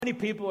How many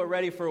people are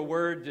ready for a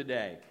word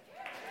today?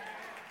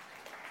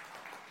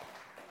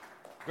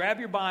 Grab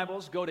your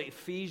Bibles, go to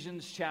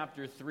Ephesians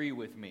chapter 3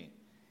 with me.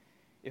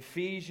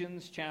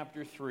 Ephesians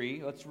chapter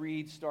 3, let's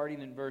read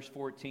starting in verse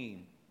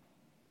 14.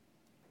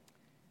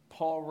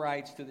 Paul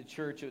writes to the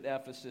church at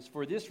Ephesus,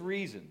 "For this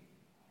reason,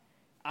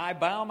 I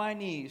bow my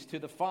knees to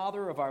the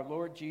Father of our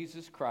Lord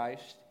Jesus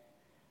Christ,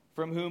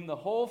 from whom the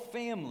whole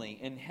family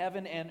in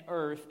heaven and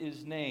earth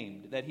is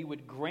named, that he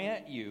would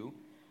grant you,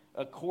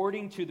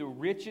 according to the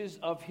riches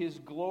of his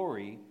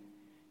glory,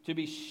 to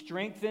be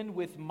strengthened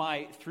with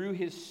might through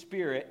his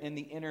Spirit in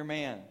the inner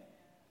man,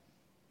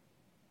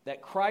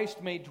 that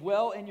Christ may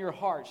dwell in your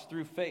hearts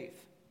through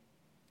faith,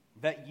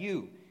 that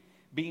you,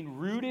 being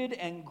rooted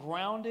and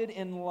grounded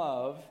in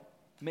love,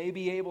 may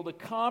be able to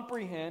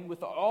comprehend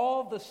with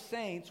all the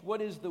saints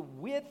what is the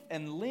width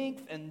and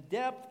length and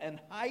depth and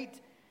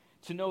height,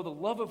 to know the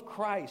love of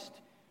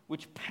Christ,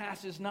 which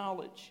passes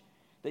knowledge,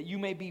 that you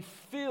may be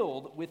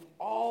filled with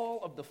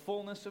all of the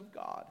fullness of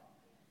God.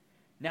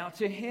 Now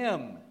to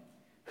him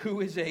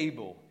who is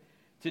able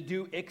to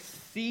do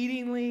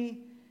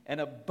exceedingly and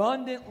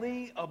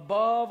abundantly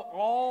above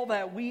all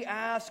that we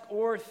ask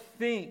or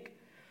think,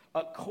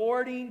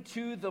 according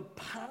to the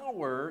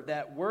power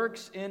that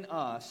works in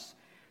us,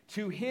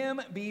 to him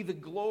be the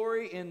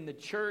glory in the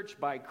church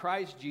by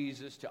Christ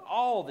Jesus to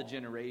all the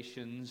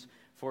generations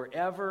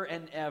forever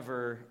and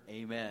ever.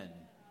 Amen."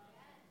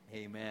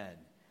 Amen.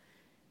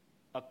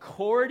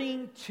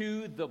 According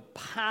to the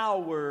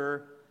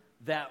power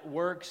that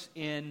works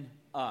in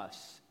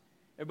us.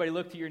 Everybody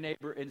look to your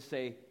neighbor and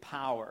say,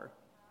 power.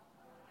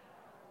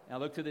 Now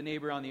look to the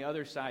neighbor on the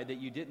other side that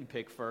you didn't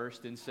pick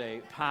first and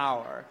say,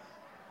 power.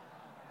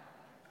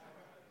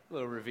 A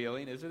little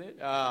revealing, isn't it?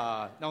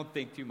 Don't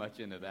think too much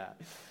into that.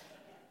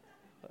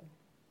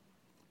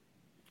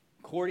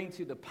 According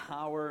to the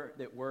power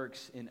that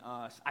works in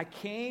us. I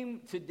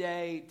came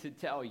today to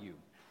tell you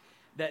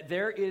that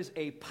there is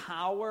a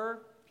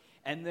power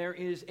and there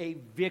is a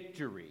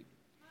victory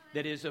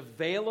that is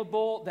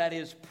available, that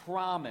is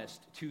promised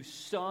to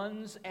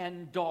sons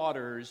and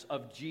daughters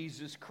of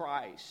Jesus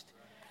Christ.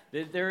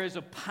 That there is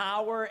a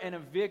power and a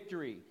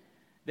victory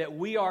that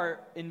we are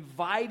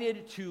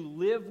invited to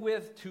live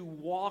with, to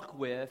walk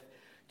with,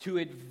 to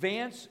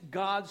advance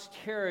God's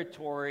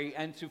territory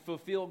and to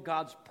fulfill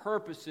God's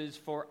purposes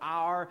for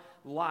our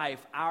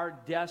life, our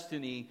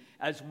destiny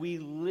as we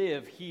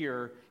live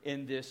here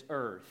in this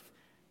earth.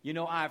 You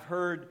know, I've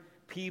heard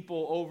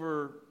people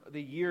over the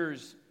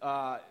years,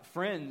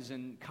 friends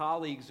and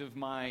colleagues of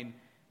mine,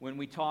 when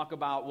we talk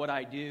about what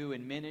I do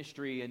in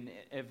ministry, and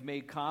have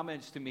made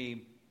comments to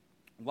me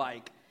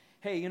like,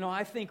 hey, you know,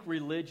 I think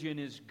religion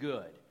is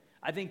good.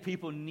 I think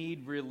people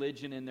need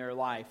religion in their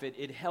life.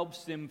 It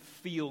helps them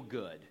feel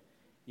good.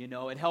 You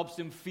know, it helps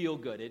them feel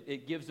good.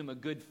 It gives them a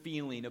good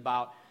feeling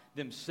about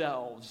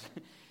themselves.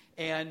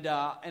 And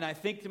I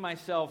think to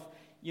myself,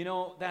 you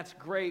know, that's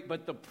great,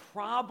 but the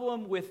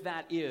problem with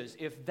that is,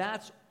 if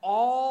that's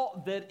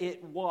all that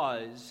it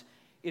was,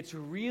 it's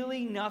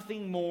really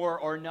nothing more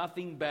or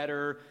nothing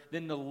better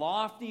than the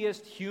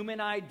loftiest human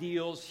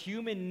ideals,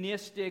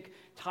 humanistic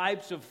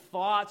types of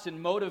thoughts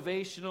and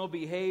motivational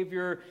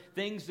behavior,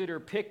 things that are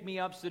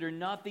pick-me-ups that are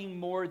nothing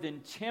more than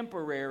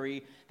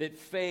temporary that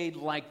fade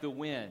like the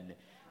wind.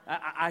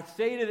 I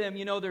say to them,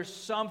 you know, there's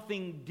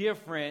something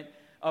different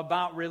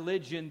about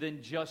religion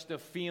than just a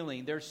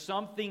feeling. There's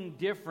something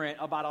different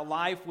about a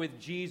life with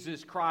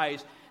Jesus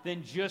Christ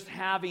than just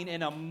having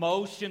an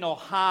emotional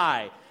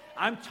high.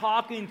 I'm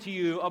talking to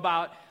you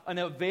about an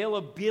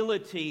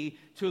availability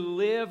to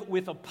live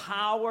with a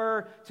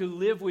power, to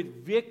live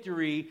with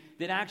victory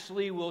that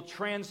actually will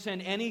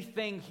transcend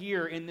anything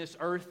here in this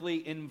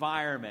earthly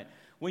environment.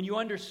 When you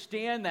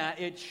understand that,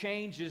 it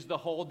changes the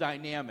whole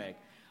dynamic.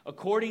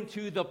 According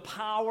to the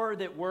power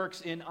that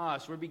works in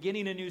us. We're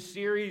beginning a new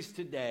series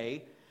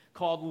today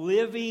called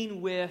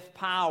Living with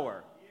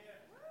Power.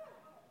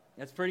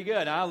 That's pretty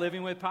good, huh?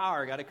 Living with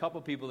Power. Got a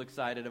couple people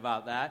excited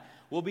about that.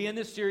 We'll be in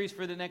this series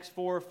for the next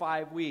 4 or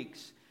 5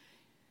 weeks.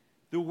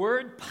 The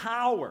word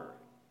power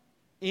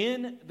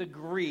in the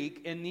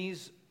Greek, in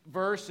these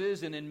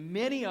verses and in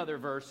many other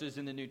verses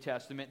in the New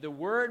Testament, the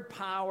word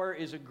power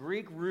is a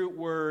Greek root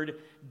word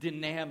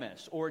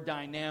dynamis or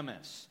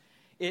dynamis.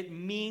 It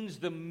means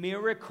the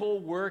miracle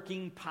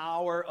working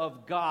power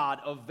of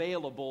God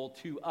available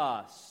to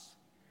us.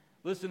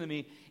 Listen to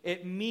me.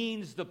 It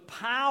means the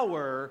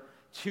power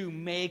to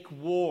make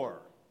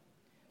war.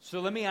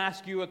 So let me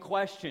ask you a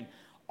question.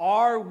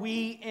 Are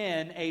we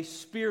in a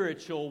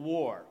spiritual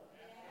war?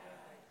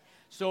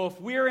 So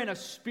if we're in a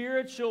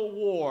spiritual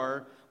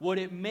war, would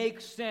it make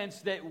sense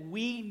that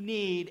we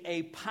need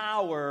a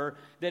power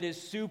that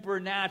is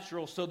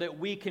supernatural so that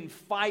we can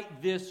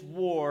fight this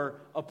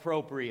war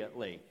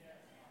appropriately?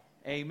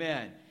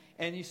 Amen.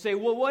 And you say,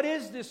 well, what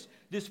is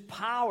this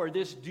power,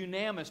 this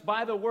dunamis?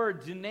 By the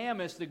word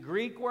dunamis, the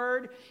Greek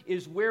word,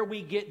 is where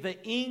we get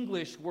the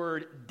English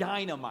word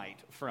dynamite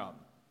from.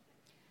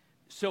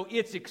 So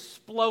it's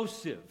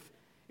explosive.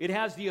 It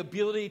has the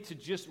ability to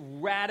just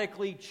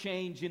radically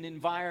change an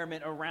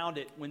environment around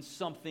it when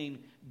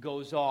something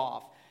goes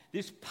off.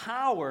 This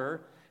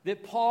power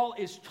that Paul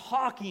is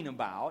talking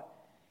about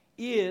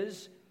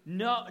is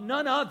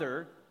none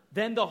other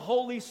than the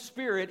Holy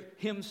Spirit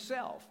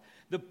himself.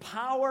 The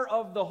power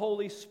of the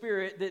Holy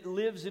Spirit that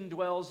lives and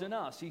dwells in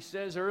us. He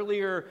says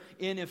earlier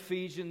in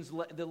Ephesians,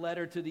 the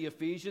letter to the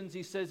Ephesians,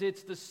 he says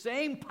it's the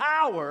same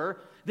power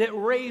that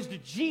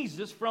raised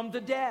Jesus from the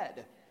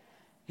dead.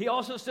 He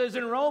also says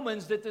in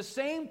Romans that the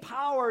same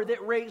power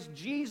that raised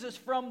Jesus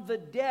from the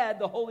dead,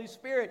 the Holy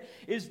Spirit,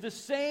 is the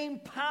same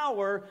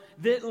power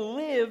that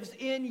lives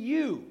in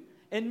you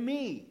and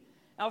me.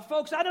 Now,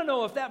 folks, I don't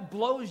know if that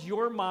blows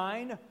your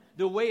mind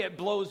the way it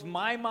blows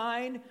my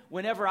mind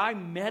whenever I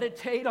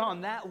meditate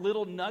on that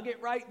little nugget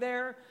right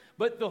there.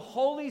 But the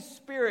Holy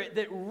Spirit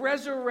that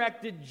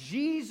resurrected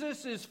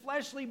Jesus'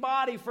 fleshly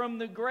body from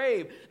the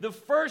grave, the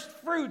first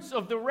fruits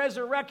of the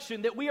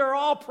resurrection that we are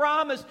all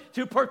promised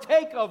to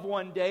partake of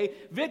one day,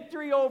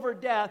 victory over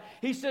death,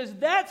 he says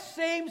that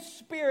same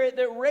Spirit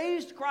that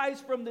raised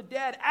Christ from the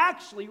dead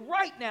actually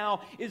right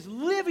now is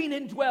living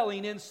and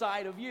dwelling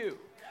inside of you.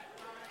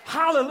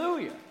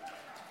 Hallelujah.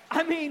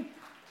 I mean,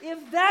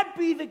 if that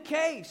be the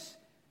case,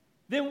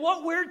 then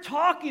what we're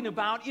talking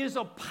about is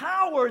a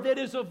power that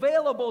is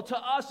available to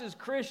us as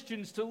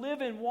Christians to live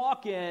and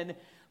walk in,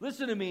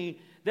 listen to me,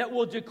 that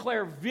will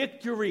declare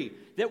victory,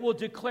 that will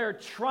declare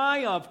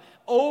triumph,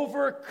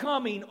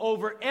 overcoming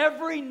over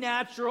every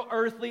natural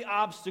earthly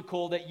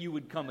obstacle that you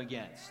would come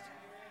against.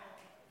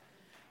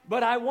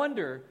 But I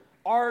wonder,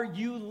 are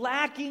you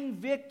lacking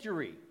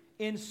victory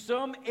in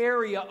some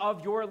area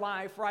of your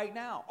life right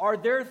now? Are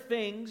there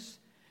things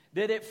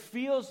that it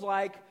feels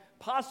like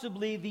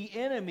possibly the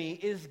enemy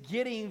is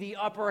getting the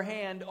upper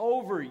hand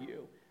over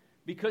you?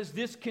 Because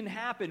this can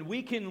happen.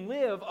 We can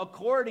live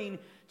according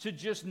to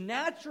just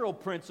natural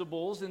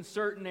principles in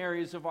certain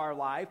areas of our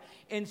life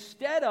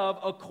instead of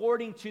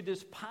according to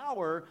this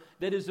power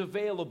that is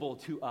available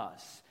to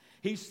us.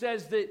 He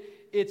says that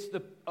it's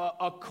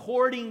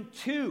according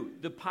to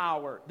the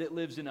power that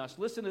lives in us.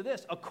 Listen to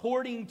this.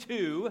 According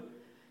to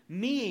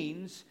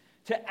means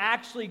to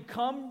actually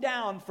come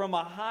down from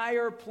a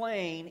higher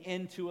plane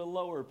into a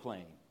lower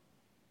plane,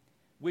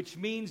 which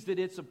means that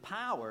it's a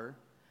power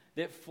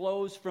that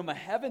flows from a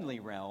heavenly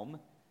realm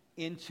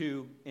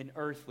into an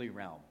earthly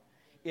realm.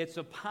 It's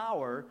a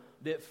power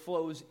that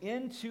flows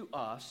into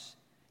us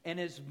and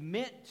is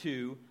meant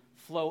to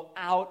flow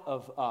out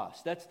of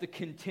us. That's the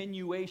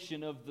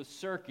continuation of the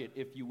circuit,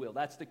 if you will.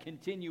 That's the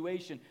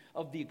continuation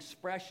of the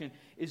expression,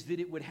 is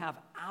that it would have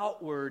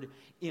outward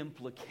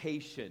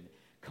implication.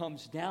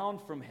 Comes down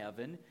from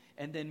heaven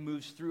and then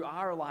moves through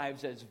our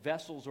lives as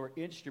vessels or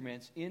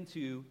instruments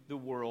into the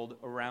world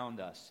around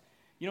us.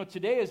 You know,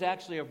 today is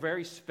actually a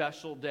very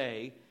special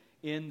day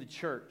in the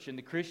church, in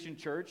the Christian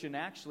church, and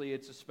actually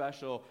it's a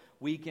special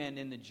weekend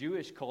in the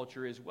Jewish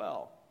culture as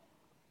well.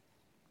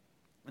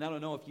 And I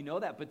don't know if you know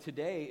that, but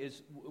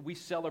we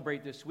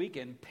celebrate this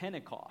weekend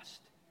Pentecost.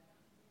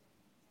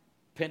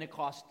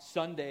 Pentecost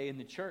Sunday in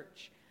the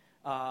church.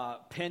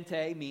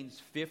 Pente means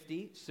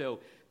 50, so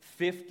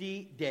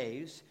 50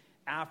 days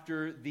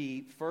after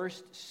the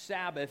first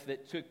Sabbath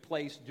that took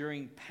place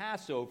during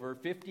Passover,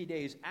 50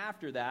 days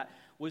after that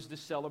was the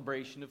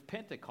celebration of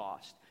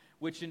Pentecost,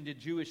 which in the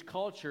Jewish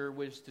culture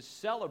was to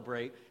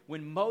celebrate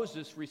when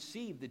Moses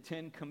received the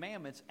Ten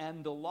Commandments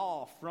and the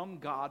law from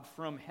God,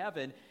 from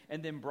heaven,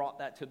 and then brought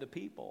that to the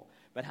people.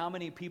 But how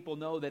many people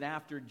know that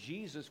after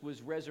Jesus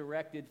was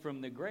resurrected from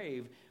the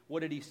grave, what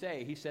did he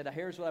say? He said,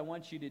 here's what I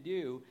want you to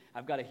do.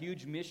 I've got a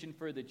huge mission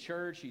for the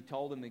church. He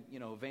told them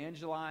to,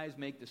 evangelize,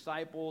 make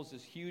disciples,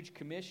 this huge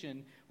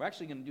commission. We're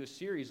actually going to do a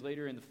series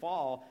later in the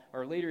fall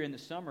or later in the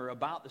summer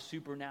about the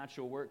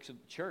supernatural works of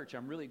the church.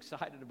 I'm really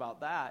excited about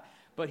that.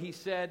 But he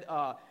said,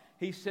 I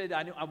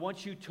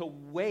want you to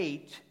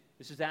wait.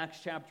 This is Acts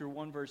chapter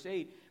 1, verse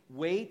 8.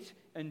 Wait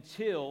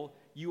until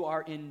you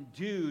are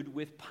endued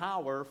with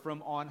power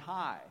from on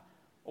high.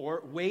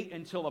 Or wait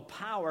until a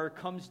power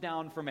comes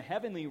down from a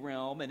heavenly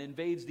realm and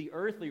invades the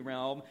earthly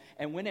realm.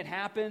 And when it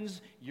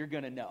happens, you're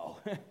going to know.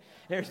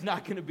 There's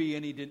not going to be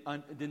any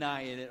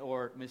denying it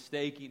or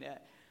mistaking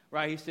it.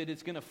 Right? He said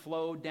it's going to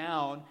flow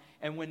down.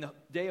 And when the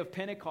day of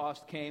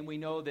Pentecost came, we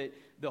know that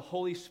the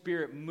Holy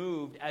Spirit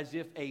moved as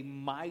if a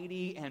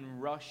mighty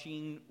and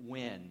rushing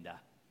wind.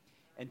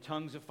 And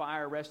tongues of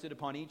fire rested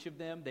upon each of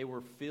them. They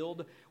were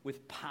filled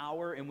with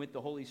power and with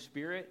the Holy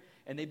Spirit.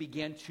 And they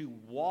began to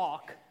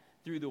walk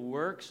through the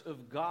works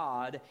of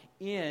God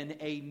in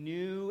a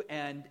new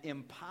and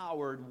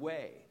empowered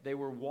way. They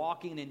were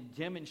walking and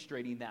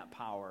demonstrating that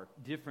power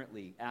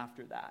differently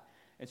after that.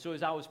 And so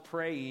as I was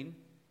praying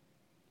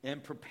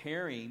and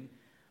preparing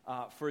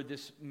for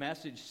this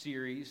message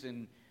series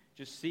and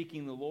just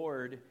seeking the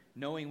Lord,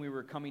 knowing we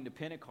were coming to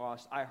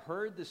Pentecost, I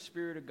heard the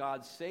Spirit of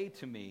God say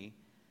to me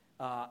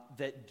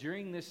that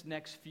during these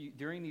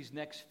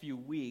next few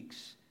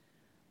weeks,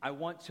 I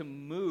want to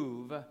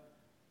move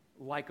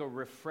like a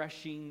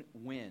refreshing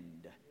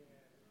wind.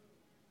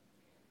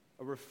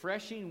 A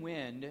refreshing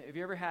wind. Have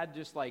you ever had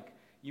just like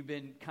you've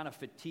been kind of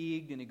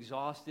fatigued and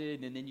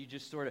exhausted, and then you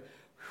just sort of,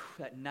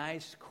 that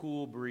nice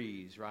cool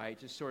breeze, right?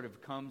 Just sort of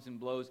comes and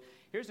blows.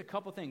 Here's a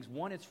couple things.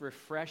 One, it's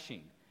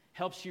refreshing.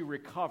 Helps you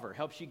recover.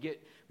 Helps you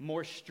get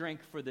more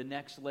strength for the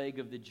next leg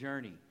of the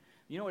journey.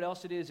 You know what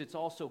else it is? It's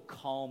also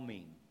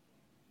calming.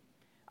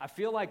 I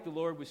feel like the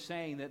Lord was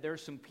saying that there are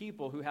some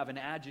people who have an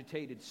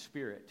agitated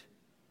spirit,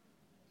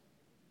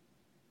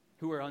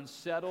 who are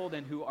unsettled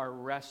and who are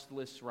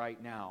restless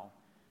right now.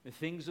 The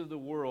things of the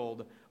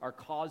world are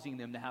causing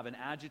them to have an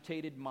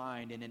agitated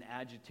mind and an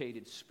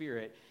agitated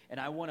spirit. And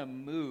I want to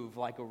move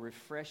like a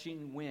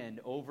refreshing wind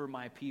over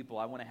my people.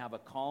 I want to have a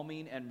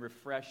calming and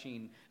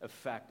refreshing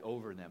effect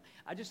over them.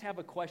 I just have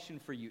a question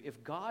for you.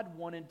 If God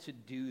wanted to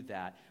do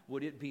that,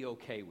 would it be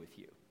okay with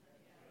you?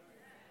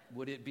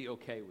 Would it be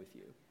okay with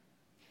you?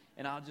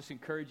 And I'll just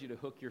encourage you to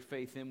hook your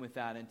faith in with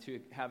that and to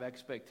have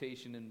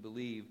expectation and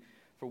believe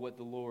for what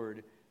the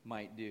Lord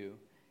might do.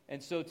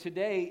 And so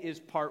today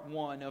is part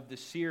one of the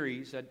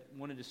series. I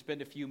wanted to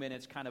spend a few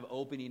minutes kind of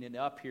opening it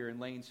up here and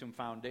laying some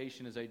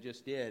foundation as I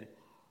just did.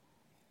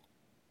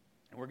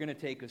 And we're going to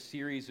take a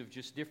series of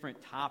just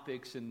different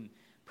topics and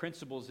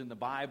principles in the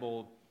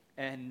Bible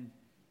and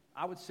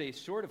I would say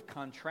sort of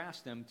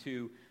contrast them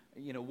to,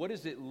 what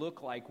does it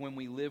look like when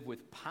we live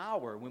with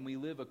power, when we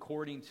live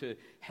according to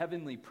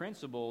heavenly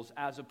principles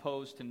as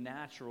opposed to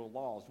natural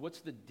laws? What's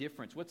the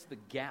difference? What's the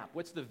gap?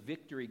 What's the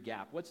victory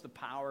gap? What's the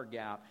power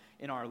gap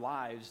in our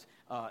lives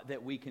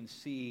that we can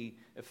see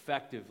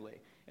effectively?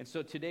 And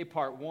so today,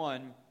 part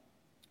one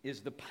is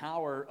the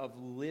power of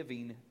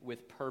living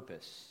with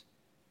purpose.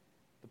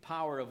 The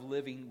power of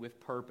living with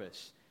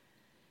purpose.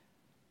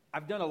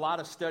 I've done a lot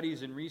of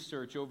studies and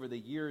research over the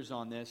years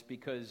on this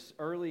because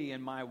early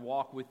in my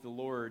walk with the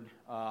Lord,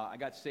 I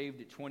got saved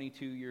at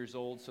 22 years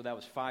old, so that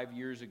was 5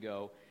 years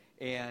ago.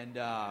 And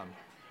I'm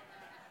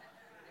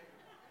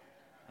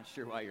not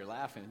sure why you're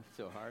laughing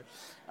so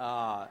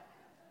hard.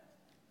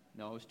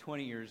 No, it was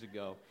 20 years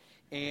ago.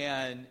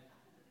 And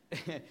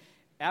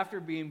after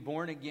being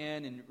born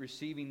again and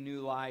receiving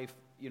new life,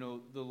 the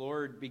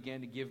Lord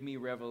began to give me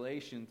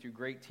revelation through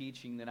great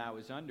teaching that I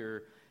was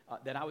under,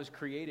 that I was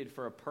created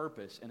for a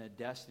purpose and a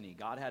destiny.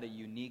 God had a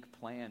unique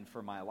plan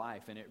for my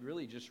life, and it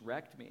really just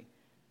wrecked me.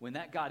 When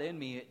that got in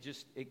me,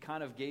 it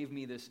kind of gave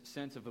me this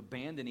sense of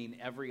abandoning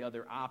every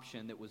other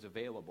option that was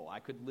available. I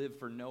could live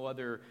for no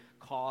other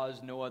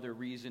cause, no other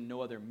reason,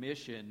 no other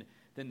mission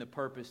than the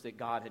purpose that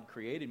God had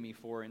created me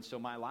for. And so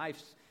my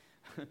life's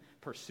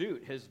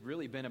pursuit has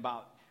really been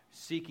about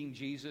seeking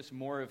Jesus,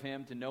 more of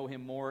Him, to know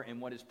Him more and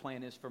what His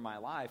plan is for my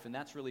life. And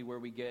that's really where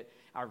we get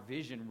our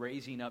vision,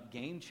 raising up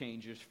game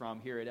changers from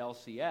here at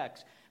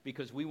LCX,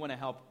 because we want to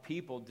help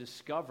people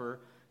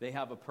discover they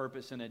have a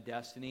purpose and a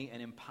destiny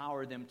and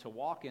empower them to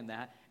walk in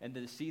that and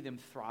to see them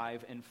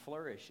thrive and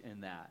flourish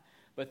in that.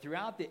 But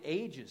throughout the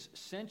ages,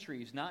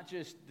 centuries, not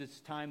just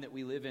this time that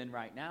we live in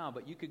right now,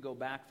 but you could go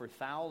back for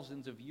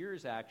thousands of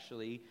years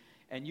actually,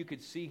 and you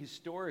could see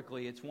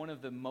historically it's one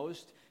of the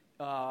most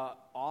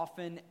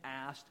often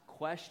asked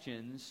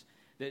questions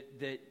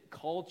that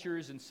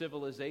cultures and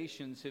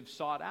civilizations have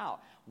sought out.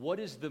 What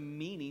is the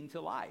meaning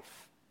to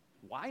life?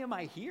 Why am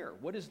I here?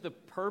 What is the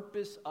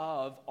purpose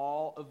of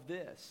all of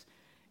this?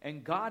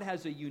 And God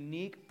has a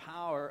unique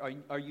power,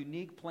 a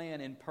unique plan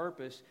and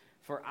purpose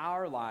for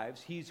our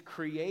lives. He's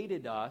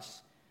created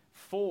us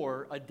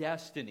for a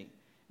destiny.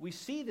 We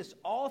see this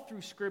all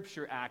through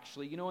Scripture,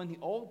 actually. In the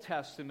Old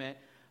Testament,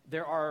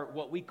 there are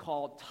what we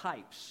call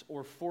types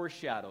or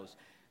foreshadows.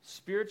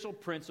 Spiritual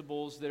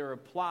principles that are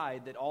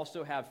applied that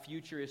also have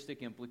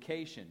futuristic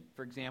implication.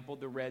 For example,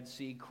 the Red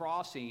Sea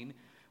crossing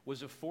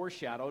was a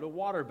foreshadow to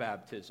water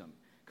baptism,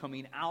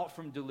 coming out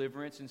from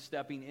deliverance and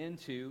stepping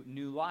into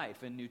new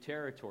life and new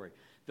territory.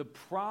 The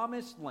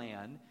promised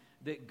land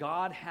that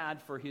God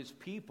had for His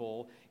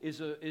people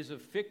is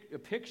a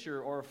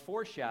picture or a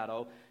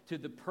foreshadow to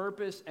the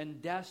purpose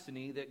and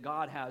destiny that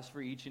God has for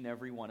each and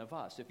every one of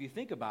us. If you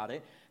think about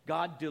it,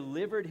 God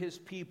delivered His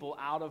people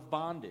out of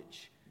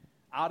bondage,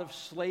 out of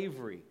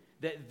slavery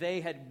that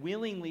they had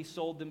willingly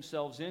sold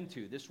themselves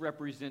into. This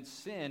represents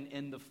sin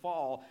in the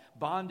fall.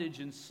 Bondage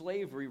and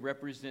slavery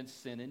represents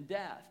sin and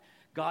death.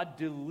 God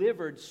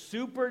delivered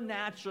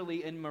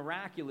supernaturally and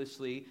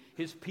miraculously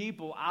His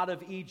people out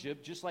of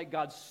Egypt, just like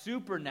God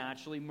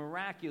supernaturally,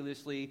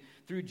 miraculously,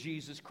 through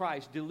Jesus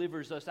Christ,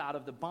 delivers us out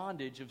of the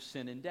bondage of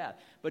sin and death.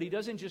 But He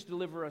doesn't just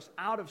deliver us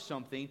out of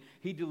something,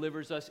 He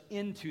delivers us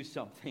into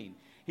something.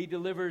 He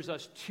delivers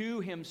us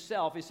to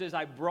Himself. He says,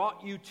 I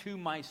brought you to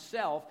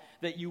myself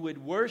that you would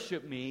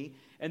worship me.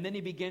 And then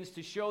He begins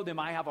to show them,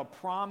 I have a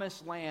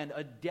promised land,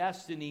 a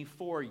destiny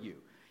for you.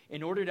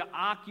 In order to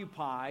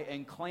occupy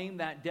and claim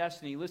that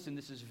destiny, listen,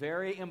 this is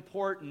very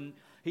important.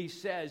 He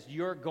says,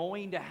 you're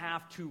going to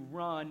have to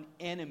run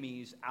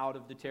enemies out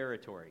of the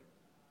territory.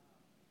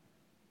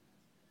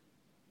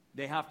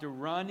 They have to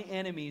run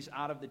enemies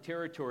out of the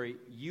territory.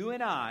 You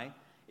and I,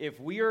 if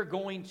we are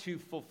going to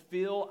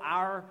fulfill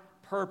our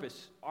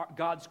purpose,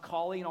 God's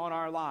calling on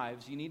our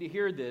lives, you need to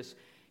hear this.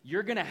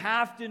 You're going to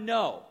have to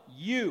know,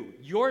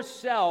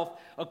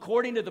 yourself,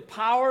 according to the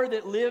power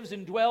that lives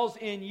and dwells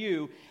in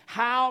you,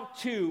 how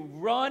to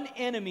run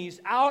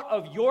enemies out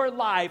of your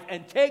life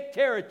and take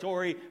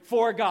territory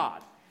for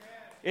God.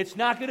 It's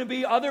not going to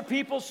be other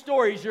people's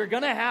stories. You're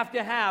going to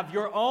have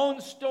your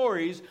own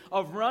stories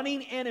of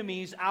running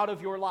enemies out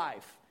of your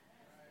life.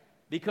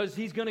 Because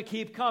he's going to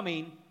keep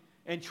coming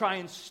and try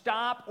and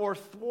stop or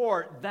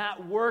thwart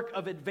that work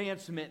of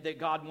advancement that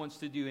God wants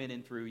to do in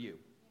and through you.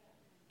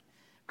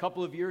 A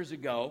couple of years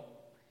ago,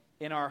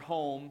 in our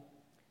home,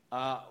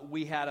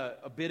 we had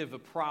a bit of a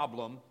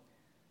problem.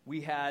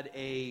 We had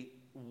a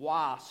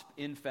wasp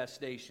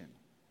infestation.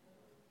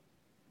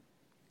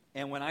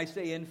 And when I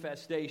say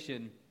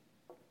infestation,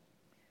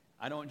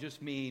 I don't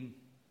just mean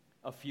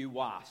a few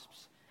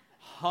wasps.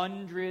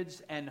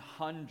 Hundreds and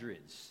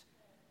hundreds.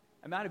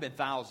 It might have been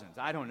thousands.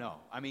 I don't know.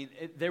 I mean,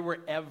 they were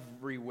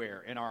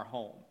everywhere in our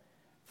home,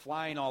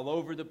 flying all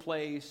over the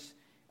place.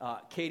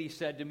 Katie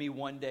said to me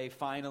one day,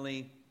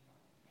 finally,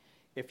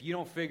 if you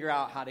don't figure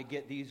out how to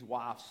get these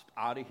wasps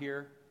out of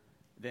here,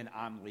 then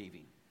I'm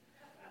leaving.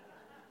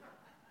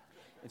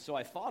 And so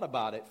I thought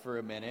about it for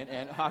a minute,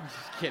 and I'm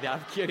just kidding.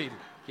 I'm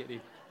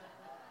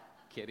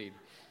kidding.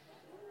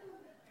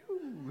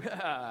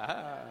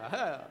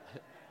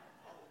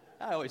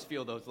 I always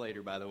feel those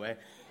later, by the way.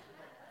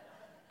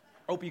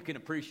 Hope you can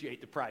appreciate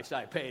the price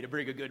I pay to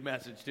bring a good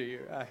message to you.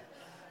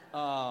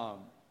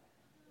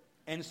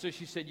 And so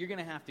she said, you're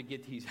going to have to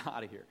get these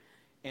out of here.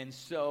 And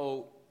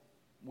so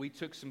we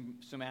took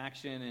some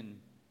action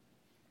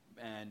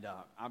and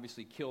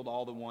obviously killed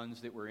all the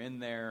ones that were in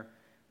there,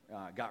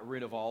 got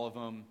rid of all of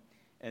them.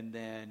 And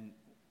then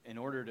in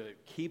order to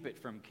keep it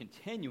from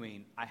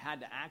continuing, I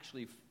had to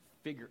actually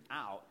figure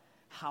out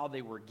how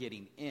they were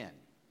getting in.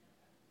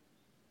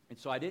 And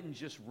so I didn't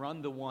just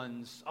run the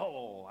ones,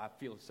 I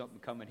feel something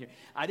coming here.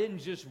 I didn't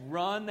just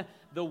run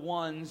the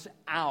ones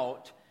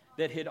out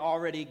that had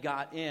already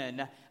got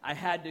in. I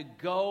had to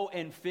go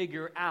and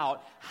figure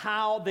out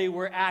how they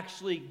were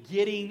actually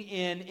getting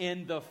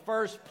in the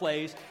first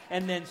place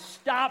and then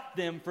stop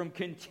them from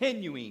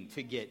continuing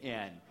to get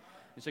in.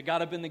 And so I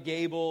got up in the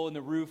gable and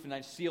the roof and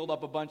I sealed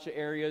up a bunch of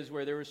areas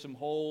where there were some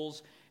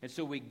holes. And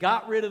so we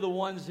got rid of the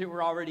ones that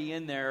were already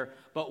in there,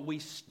 but we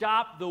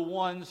stopped the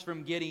ones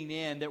from getting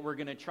in that were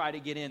going to try to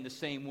get in the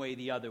same way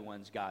the other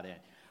ones got in.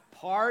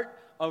 Part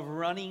of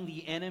running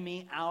the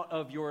enemy out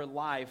of your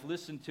life,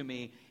 listen to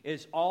me,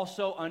 is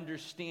also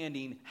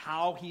understanding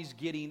how he's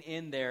getting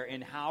in there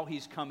and how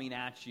he's coming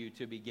at you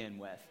to begin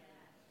with.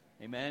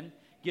 Amen?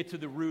 Get to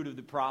the root of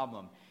the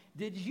problem.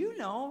 Did you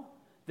know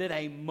that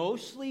a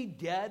mostly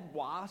dead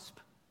wasp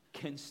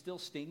can still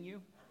sting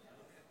you?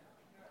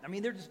 I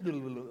mean, they're just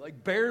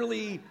like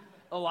barely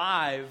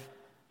alive,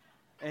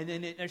 and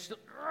then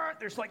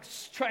they're like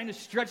trying to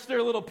stretch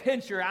their little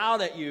pincher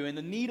out at you, and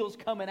the needle's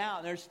coming out,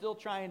 and they're still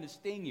trying to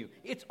sting you.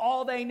 It's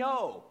all they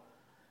know.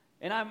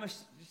 And I'm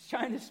just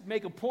trying to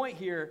make a point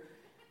here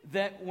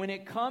that when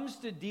it comes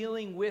to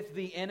dealing with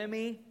the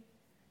enemy,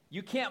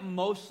 you can't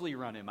mostly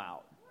run him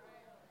out.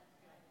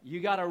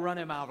 You got to run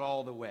him out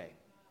all the way.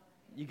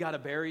 You got to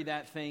bury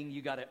that thing.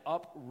 You got to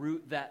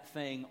uproot that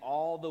thing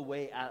all the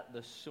way at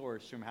the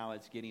source from how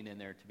it's getting in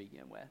there to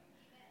begin with.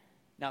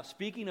 Now,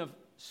 speaking of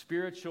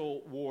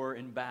spiritual war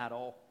and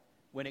battle,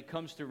 when it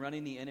comes to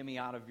running the enemy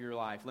out of your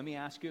life, let me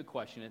ask you a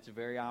question. It's a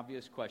very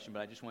obvious question, but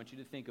I just want you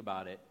to think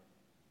about it.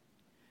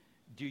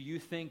 Do you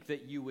think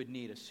that you would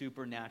need a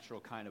supernatural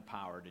kind of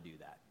power to do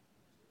that?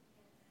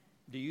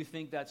 Do you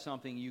think that's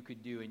something you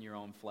could do in your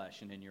own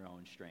flesh and in your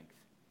own strength?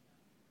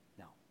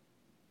 No.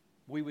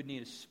 We would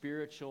need a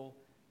spiritual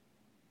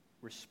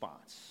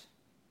response.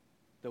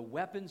 The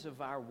weapons of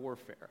our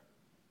warfare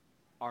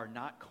are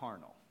not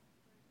carnal,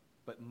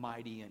 but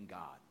mighty in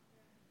God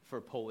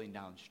for pulling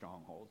down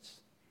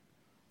strongholds.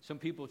 Some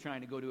people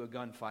trying to go to a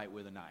gunfight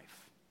with a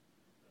knife.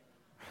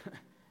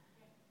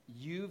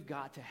 You've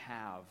got to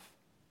have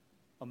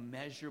a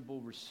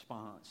measurable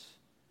response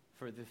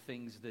for the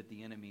things that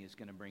the enemy is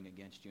going to bring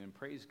against you. And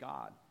praise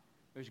God,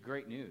 there's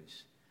great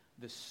news.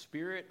 The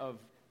Spirit of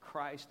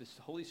Christ, the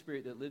Holy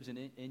Spirit that lives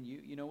in you,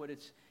 you know what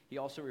he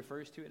also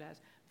refers to it as?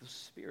 The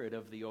spirit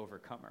of the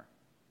overcomer.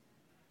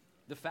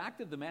 The fact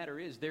of the matter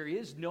is, there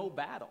is no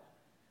battle.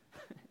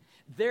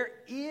 There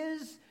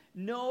is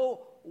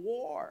no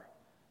war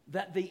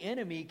that the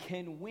enemy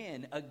can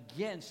win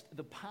against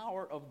the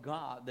power of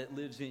God that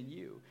lives in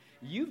you.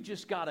 You've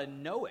just got to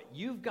know it.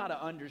 You've got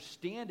to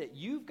understand it.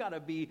 You've got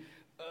to be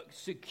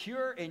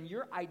secure in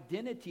your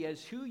identity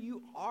as who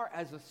you are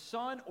as a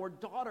son or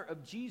daughter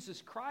of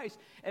Jesus Christ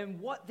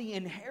and what the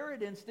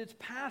inheritance that's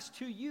passed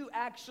to you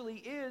actually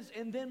is,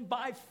 and then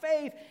by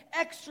faith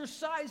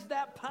exercise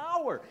that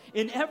power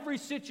in every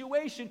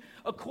situation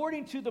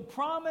according to the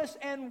promise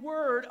and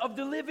word of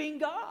the living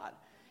God.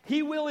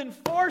 He will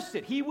enforce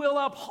it. He will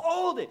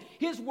uphold it.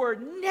 His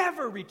word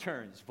never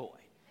returns void.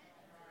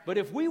 But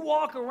if we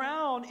walk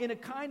around in a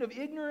kind of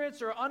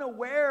ignorance or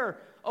unaware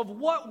of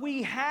what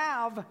we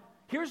have,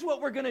 here's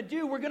what we're going to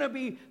do. We're going to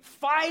be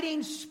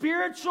fighting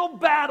spiritual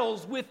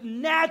battles with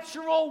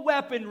natural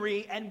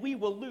weaponry, and we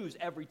will lose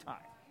every time.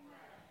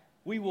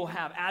 We will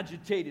have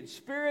agitated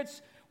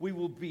spirits. We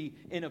will be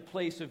in a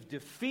place of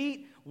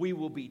defeat. We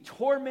will be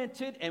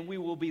tormented, and we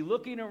will be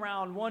looking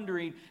around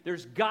wondering,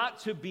 there's got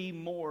to be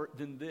more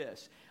than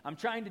this. I'm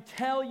trying to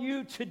tell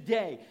you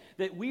today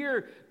that we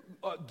are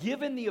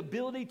given the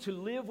ability to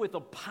live with a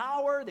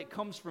power that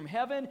comes from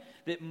heaven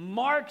that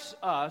marks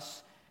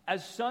us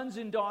as sons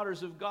and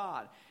daughters of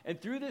God. And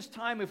through this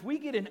time, if we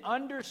get an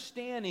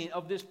understanding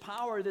of this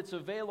power that's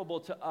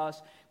available to us,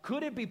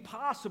 could it be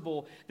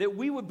possible that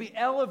we would be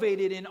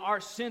elevated in our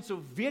sense of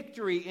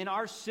victory, in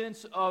our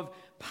sense of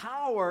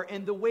power,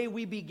 and the way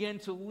we begin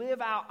to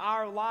live out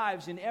our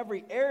lives in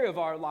every area of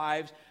our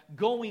lives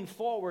going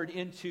forward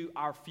into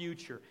our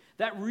future?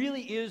 That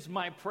really is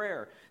my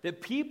prayer,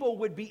 that people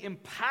would be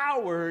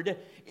empowered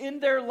in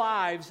their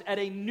lives at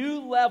a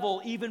new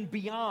level, even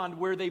beyond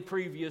where they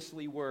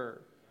previously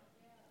were.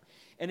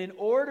 And in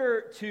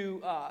order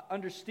to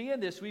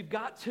understand this, we've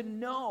got to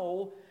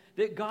know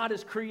that God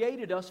has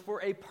created us for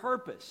a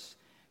purpose,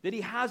 that He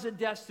has a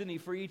destiny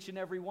for each and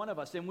every one of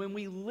us. And when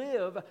we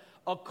live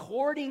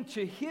according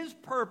to His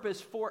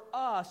purpose for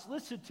us,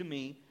 listen to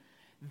me,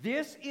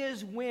 this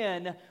is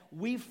when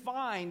we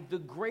find the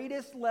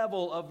greatest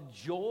level of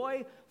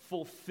joy,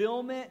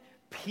 fulfillment,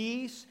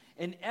 peace,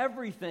 and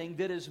everything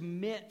that is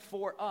meant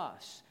for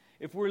us.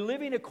 If we're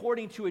living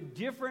according to a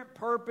different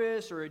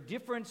purpose or a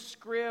different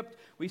script,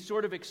 we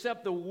sort of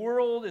accept the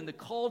world and the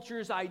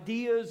culture's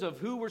ideas of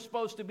who we're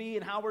supposed to be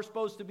and how we're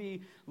supposed to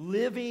be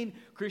living.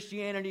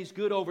 Christianity's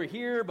good over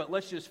here, but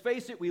let's just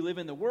face it, we live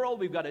in the world.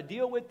 We've got to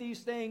deal with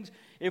these things.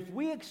 If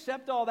we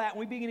accept all that and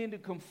we begin to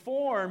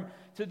conform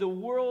to the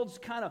world's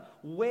kind of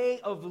way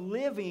of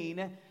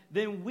living,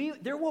 then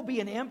there will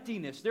be an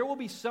emptiness. There will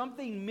be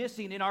something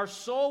missing, and our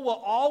soul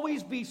will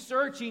always be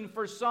searching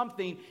for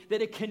something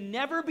that it can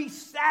never be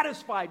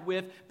satisfied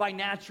with by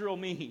natural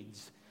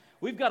means.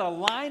 We've got to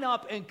line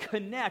up and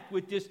connect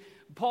with this.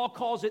 Paul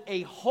calls it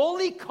a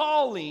holy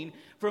calling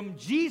from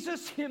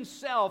Jesus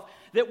Himself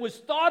that was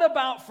thought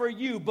about for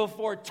you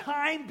before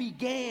time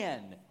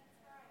began.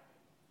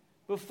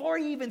 Before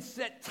He even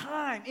set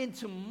time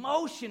into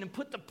motion and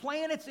put the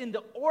planets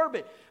into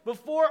orbit,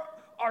 before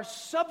our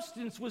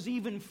substance was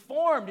even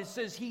formed, it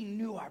says He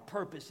knew our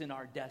purpose and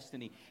our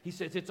destiny. He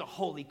says it's a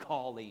holy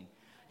calling.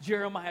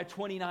 Jeremiah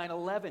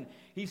 29:11,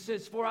 He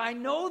says, "For I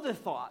know the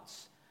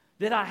thoughts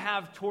that I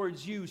have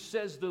towards you,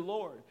 says the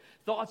Lord,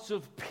 thoughts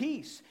of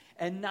peace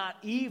and not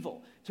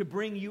evil, to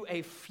bring you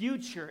a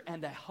future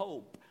and a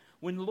hope."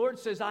 When the Lord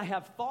says, I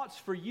have thoughts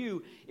for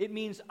you, it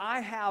means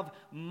I have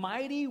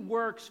mighty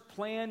works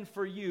planned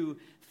for you,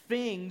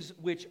 things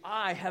which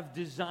I have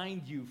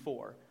designed you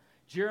for.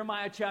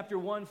 Jeremiah chapter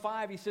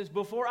 1:5, He says,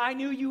 "Before I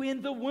knew you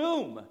in the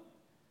womb,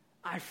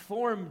 I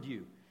formed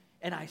you,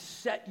 and I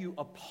set you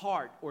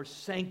apart," or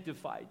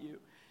sanctified you.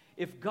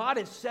 If God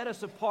has set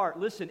us apart,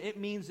 listen, it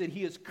means that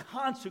He has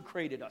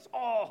consecrated us.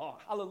 Oh,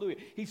 hallelujah.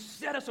 He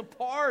set us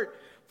apart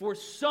for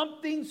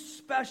something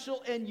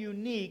special and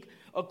unique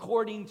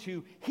according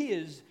to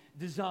His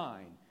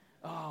design.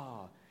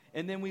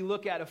 And then we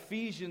look at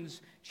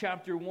Ephesians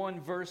chapter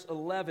 1, verse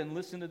 11.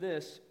 Listen to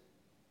this.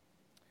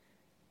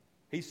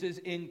 He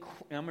says, I'm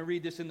going to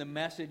read this in the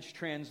Message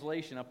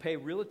translation. I'll pay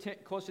real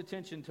close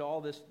attention to all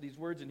these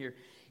words in here.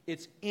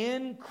 It's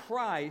in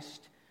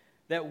Christ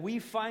that we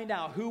find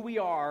out who we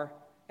are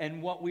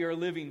and what we are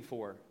living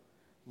for.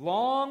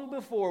 Long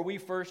before we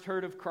first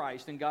heard of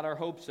Christ and got our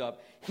hopes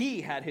up,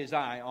 He had His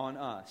eye on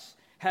us,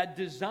 had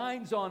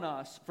designs on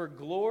us for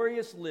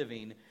glorious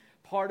living,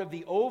 part of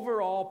the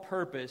overall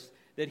purpose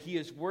that He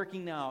is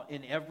working out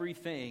in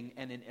everything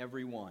and in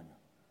everyone.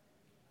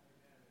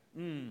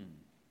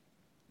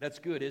 That's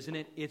good, isn't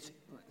it?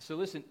 So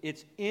listen,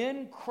 it's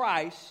in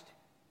Christ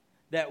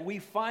that we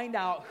find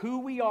out who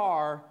we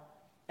are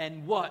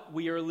and what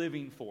we are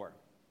living for.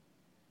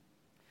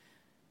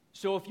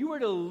 So if you were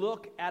to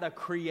look at a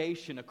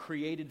creation, a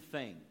created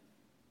thing,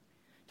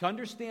 to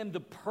understand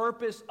the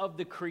purpose of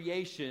the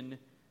creation,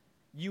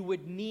 you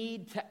would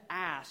need to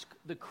ask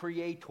the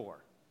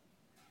Creator.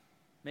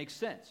 Makes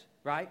sense,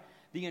 right?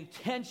 The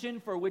intention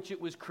for which it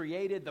was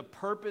created, the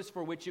purpose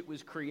for which it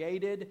was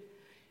created.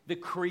 The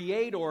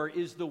Creator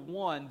is the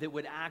one that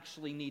would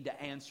actually need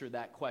to answer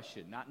that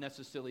question, not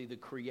necessarily the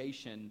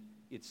creation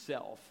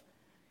itself.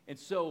 And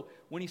so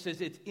when He says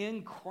it's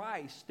in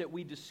Christ that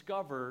we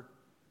discover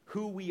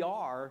who we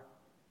are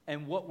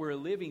and what we're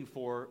living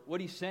for,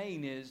 what He's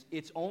saying is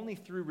it's only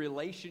through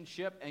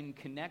relationship and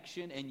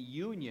connection and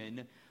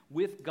union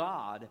with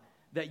God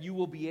that you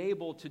will be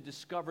able to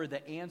discover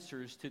the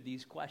answers to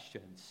these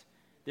questions.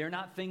 They're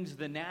not things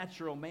the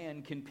natural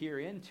man can peer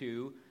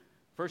into.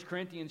 1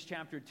 Corinthians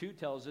chapter 2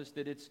 tells us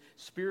that it's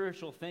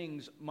spiritual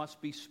things must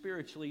be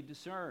spiritually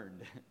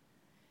discerned.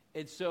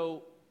 And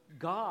so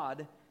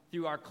God,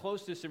 through our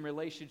closeness and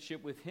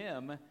relationship with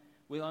Him,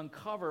 will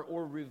uncover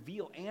or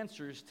reveal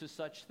answers to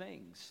such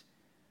things.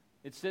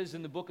 It says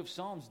in the book of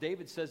Psalms,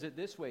 David says it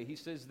this way. He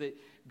says that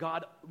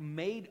God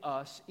made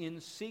us in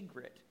the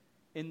secret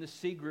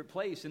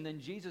place. And then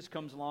Jesus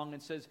comes along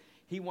and says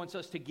He wants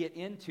us to get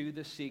into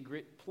the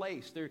secret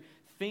place. There are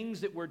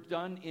Things that were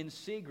done in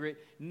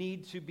secret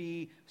need to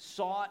be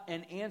sought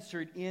and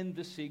answered in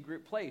the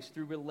secret place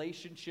through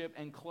relationship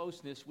and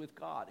closeness with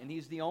God. And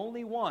He's the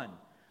only one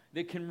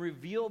that can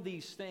reveal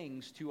these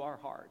things to our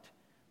heart.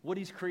 What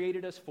He's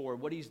created us for,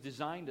 what He's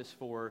designed us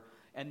for,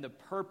 and the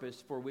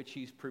purpose for which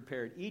He's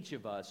prepared each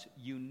of us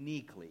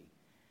uniquely.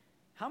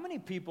 How many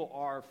people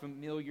are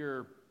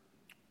familiar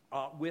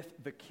with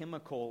the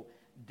chemical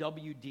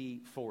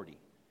WD-40?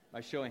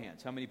 By show of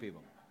hands, how many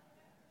people?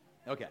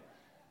 Okay.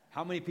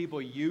 How many people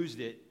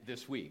used it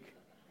this week?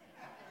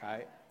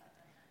 Right?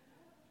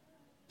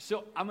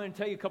 So I'm going to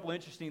tell you a couple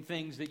interesting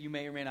things that you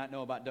may or may not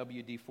know about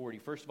WD-40.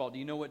 First of all, do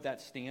you know what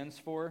that stands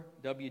for?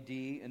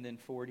 WD and then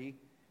 40.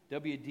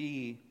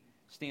 WD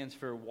stands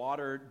for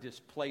water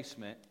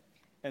displacement,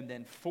 and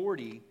then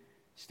 40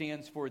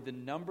 stands for the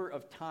number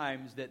of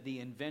times that the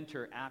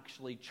inventor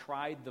actually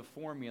tried the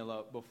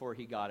formula before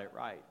he got it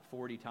right.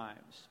 40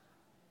 times.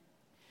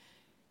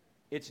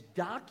 It's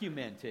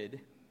documented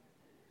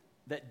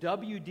that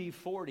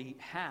WD-40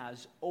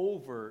 has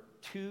over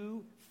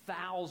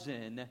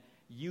 2,000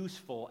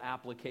 useful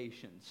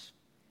applications.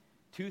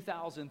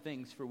 2,000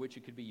 things for which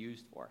it could be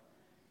used for.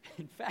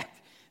 In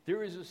fact,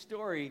 there is a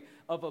story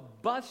of a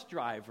bus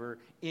driver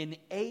in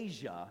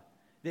Asia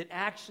that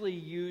actually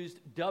used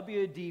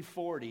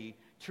WD-40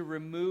 to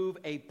remove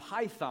a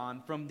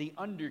python from the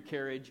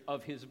undercarriage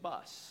of his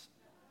bus.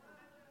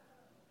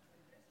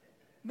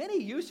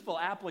 Many useful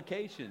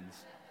applications.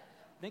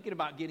 Thinking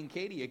about getting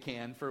Katie a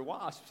can for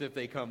wasps if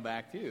they come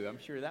back too. I'm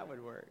sure that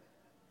would work.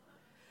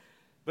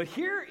 But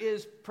here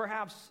is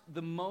perhaps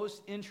the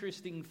most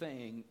interesting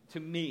thing to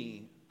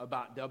me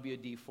about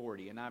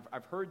WD-40. And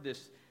I've heard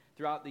this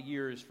throughout the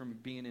years from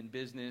being in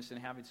business and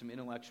having some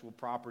intellectual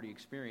property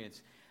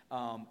experience,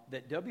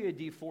 that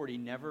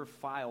WD-40 never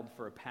filed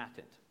for a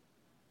patent.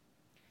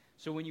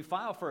 So when you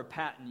file for a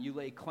patent, you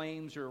lay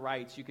claims or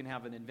rights. You can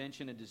have an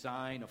invention, a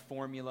design, a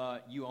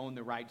formula. You own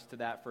the rights to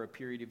that for a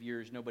period of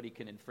years. Nobody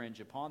can infringe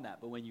upon that.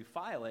 But when you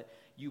file it,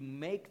 you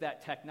make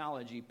that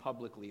technology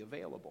publicly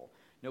available.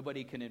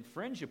 Nobody can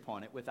infringe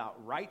upon it without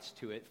rights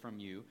to it from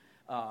you.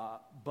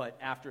 But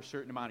after a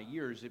certain amount of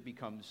years, it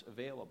becomes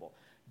available.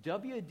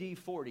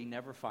 WD-40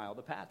 never filed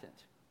a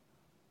patent.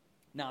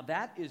 Now,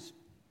 that is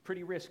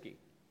pretty risky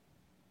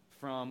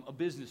from a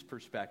business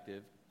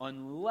perspective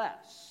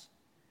unless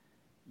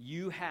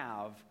you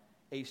have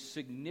a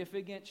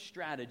significant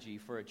strategy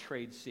for a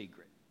trade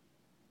secret,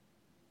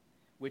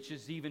 which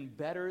is even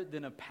better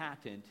than a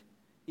patent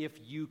if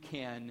you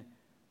can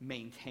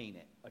maintain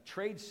it. A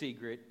trade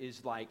secret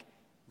is like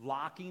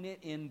locking it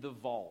in the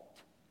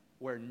vault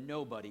where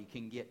nobody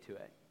can get to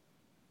it.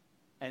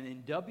 And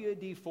in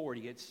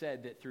WD-40, it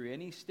said that through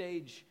any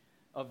stage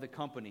of the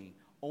company,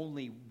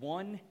 only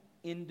one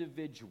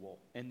individual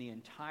in the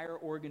entire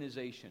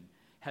organization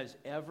has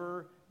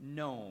ever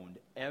known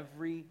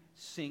every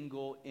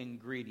single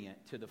ingredient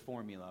to the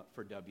formula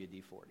for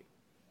WD-40.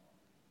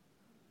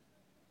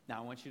 Now,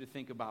 I want you to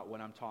think about what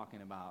I'm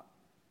talking about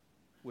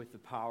with the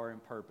power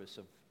and purpose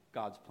of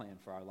God's plan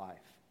for our life.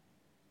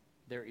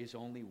 There is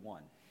only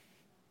one.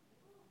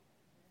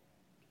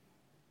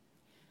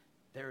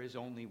 There is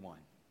only one.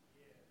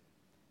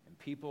 And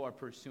people are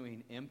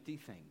pursuing empty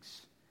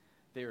things.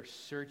 They are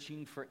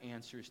searching for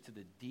answers to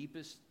the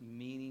deepest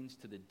meanings,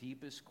 to the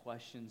deepest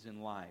questions in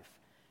life.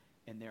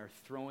 And they're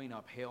throwing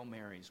up Hail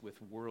Marys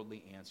with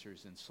worldly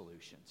answers and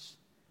solutions.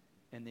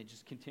 And they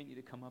just continue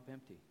to come up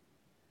empty.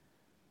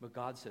 But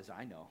God says,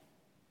 I know.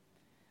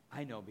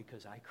 I know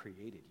because I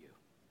created you.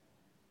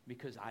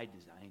 Because I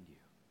designed you.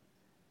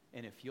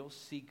 And if you'll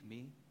seek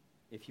me,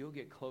 if you'll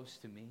get close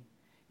to me,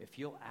 if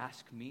you'll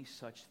ask me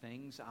such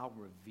things, I'll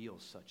reveal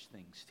such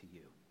things to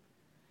you.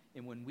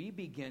 And when we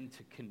begin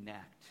to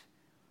connect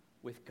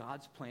with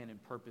God's plan and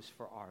purpose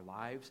for our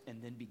lives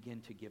and then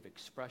begin to give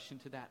expression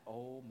to that,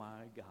 oh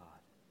my God.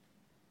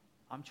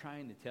 I'm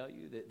trying to tell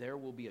you that there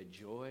will be a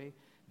joy,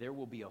 there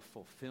will be a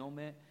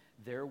fulfillment,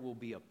 there will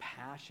be a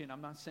passion.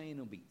 I'm not saying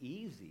it'll be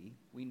easy.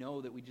 We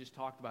know that we just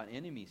talked about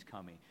enemies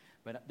coming.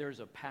 But there's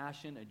a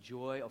passion, a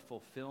joy, a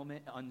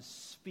fulfillment,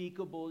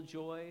 unspeakable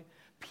joy,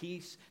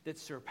 peace that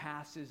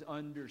surpasses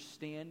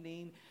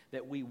understanding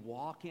that we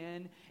walk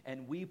in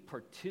and we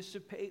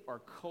participate or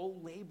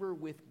co-labor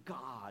with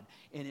God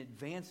in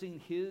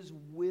advancing His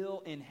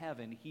will in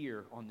heaven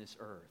here on this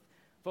earth.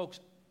 Folks,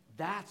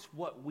 that's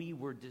what we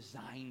were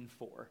designed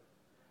for.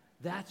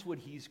 That's what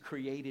He's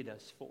created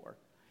us for.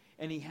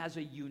 And He has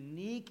a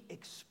unique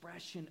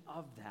expression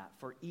of that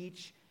for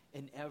each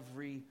and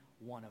every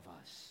one of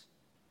us.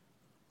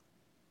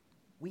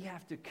 We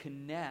have to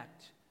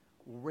connect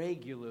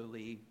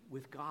regularly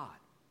with God.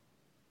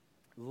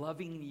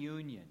 Loving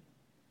union,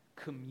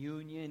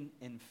 communion,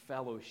 and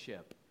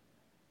fellowship.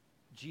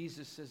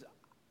 Jesus says,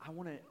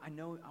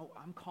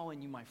 I'm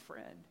calling you my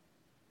friend.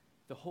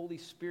 The Holy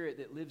Spirit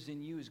that lives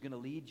in you is going to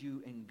lead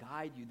you and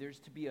guide you. There's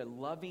to be a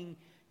loving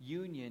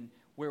union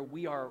where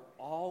we are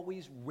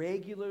always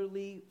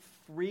regularly,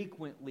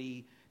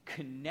 frequently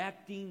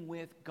connecting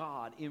with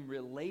God, in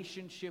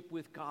relationship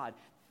with God.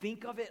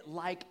 Think of it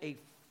like a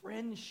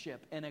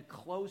friendship and a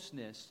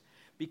closeness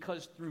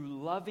because through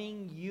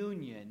loving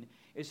union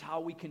is how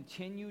we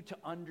continue to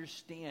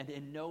understand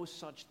and know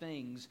such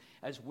things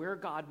as where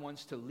God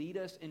wants to lead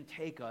us and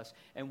take us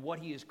and what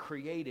he has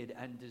created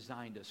and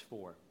designed us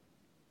for.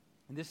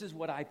 And this is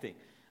what I think.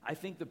 I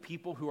think the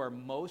people who are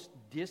most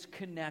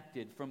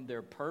disconnected from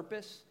their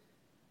purpose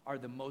are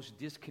the most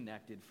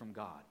disconnected from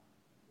God.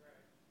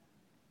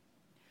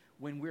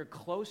 When we're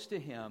close to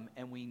him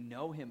and we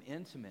know him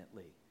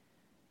intimately,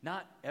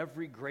 not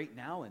every great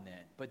now and then,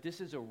 but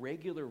this is a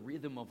regular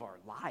rhythm of our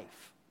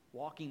life,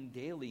 walking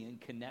daily in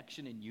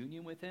connection and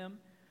union with him,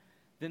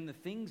 then the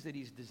things that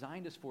he's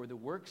designed us for, the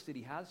works that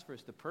he has for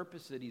us, the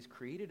purpose that he's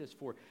created us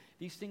for,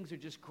 these things are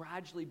just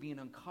gradually being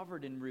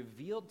uncovered and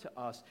revealed to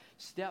us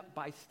step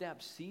by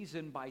step,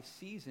 season by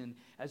season,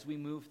 as we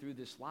move through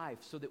this life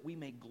so that we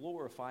may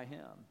glorify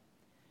him.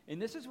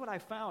 And this is what I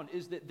found,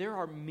 is that there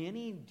are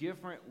many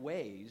different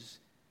ways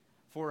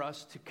for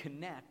us to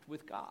connect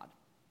with God.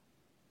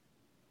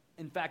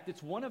 In fact,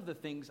 it's one of the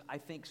things I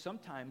think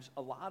sometimes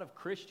a lot of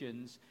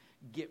Christians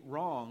get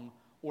wrong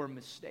or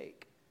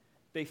mistake.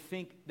 They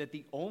think that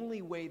the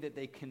only way that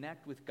they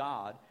connect with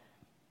God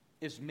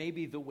is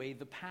maybe the way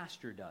the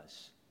pastor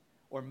does,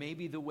 or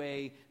maybe the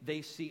way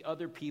they see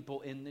other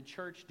people in the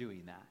church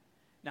doing that.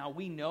 Now,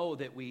 we know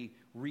that we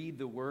read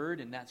the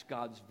Word, and that's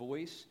God's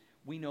voice.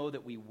 We know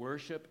that we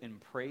worship and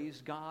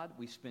praise God.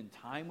 We spend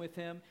time with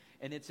him,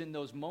 and it's in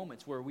those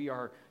moments where we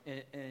are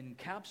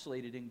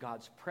encapsulated in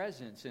God's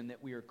presence and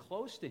that we are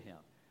close to him.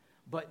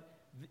 But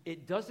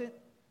it doesn't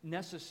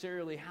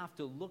necessarily have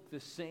to look the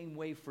same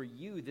way for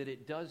you that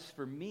it does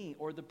for me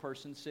or the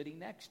person sitting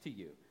next to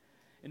you.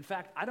 In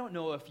fact, I don't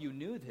know if you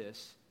knew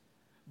this,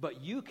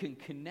 but you can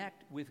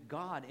connect with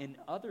God in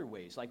other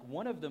ways. Like,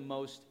 one of the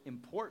most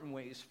important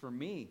ways for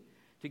me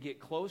to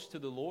get close to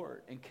the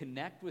Lord and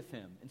connect with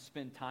him and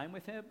spend time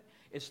with him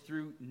is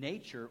through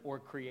nature or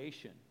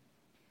creation,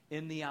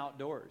 in the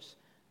outdoors.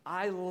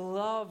 I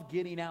love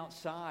getting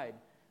outside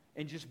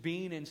and just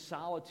being in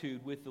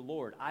solitude with the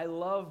Lord. I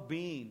love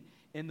being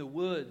in the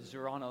woods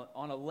or on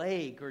a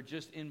lake or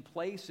just in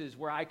places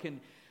where I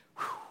can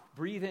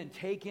breathe in,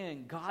 take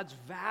in God's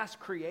vast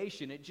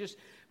creation. It just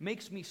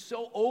makes me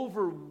so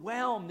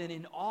overwhelmed and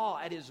in awe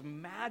at his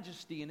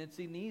majesty. And it's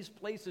in these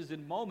places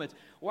and moments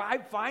where I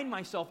find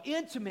myself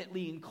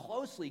intimately and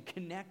closely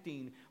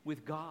connecting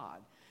with God.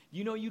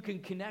 You know, you can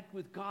connect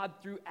with God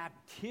through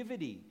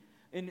activity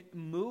and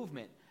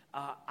movement.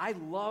 I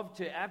love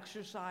to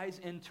exercise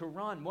and to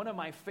run. One of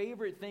my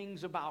favorite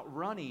things about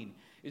running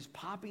is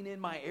popping in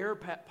my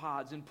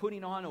AirPods and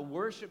putting on a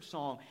worship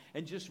song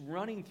and just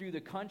running through the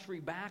country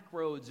back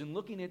roads and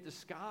looking at the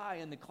sky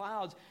and the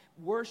clouds,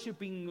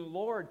 worshiping the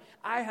Lord.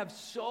 I have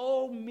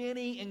so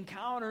many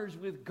encounters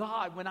with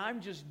God when I'm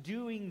just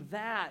doing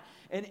that,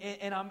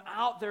 and I'm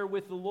out there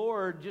with the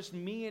Lord, just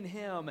me and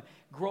him,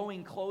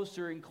 growing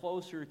closer and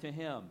closer to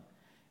him.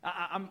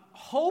 I'm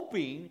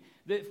hoping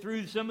that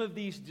through some of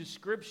these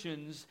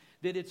descriptions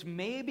that it's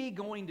maybe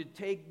going to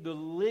take the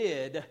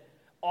lid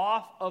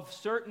off of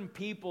certain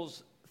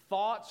people's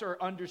thoughts or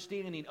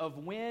understanding of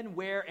when,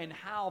 where, and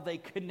how they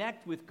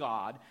connect with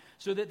God,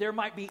 so that there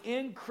might be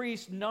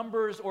increased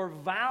numbers or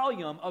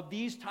volume of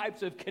these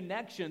types of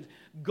connections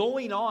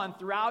going on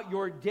throughout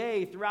your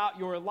day, throughout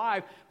your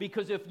life.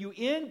 Because if you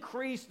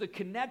increase the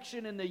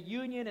connection and the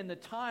union and the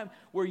time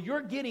where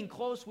you're getting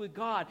close with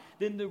God,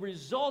 then the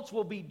results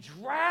will be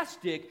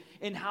drastic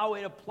in how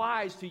it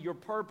applies to your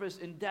purpose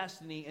and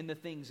destiny and the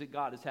things that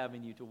God is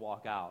having you to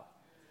walk out.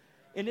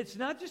 And it's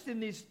not just in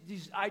these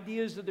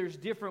ideas that there's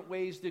different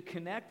ways to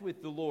connect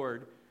with the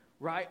Lord,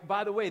 right?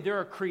 By the way, there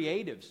are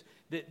creatives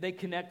that they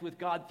connect with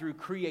God through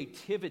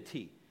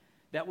creativity.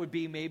 That would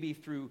be maybe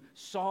through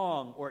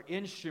song or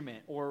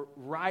instrument or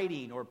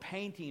writing or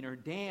painting or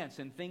dance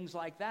and things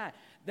like that.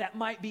 That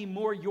might be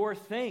more your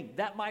thing.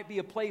 That might be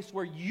a place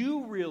where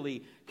you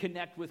really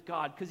connect with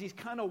God, because he's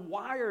kind of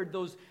wired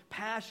those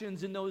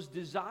passions and those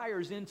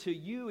desires into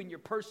you and your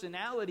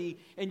personality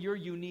and your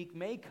unique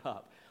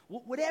makeup.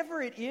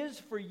 Whatever it is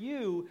for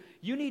you,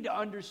 you need to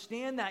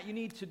understand that. You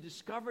need to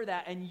discover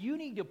that. And you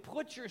need to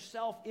put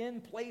yourself in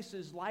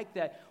places like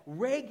that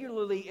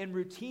regularly and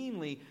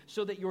routinely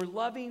so that your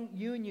loving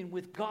union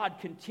with God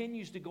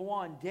continues to go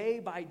on day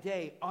by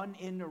day,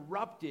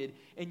 uninterrupted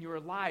in your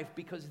life,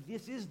 because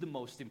this is the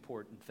most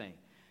important thing,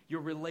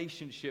 your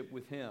relationship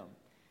with him.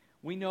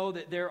 We know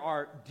that there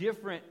are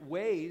different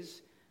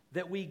ways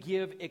that we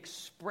give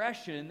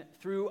expression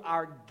through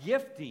our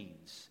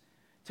giftings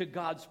to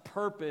God's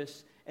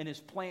purpose and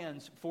his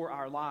plans for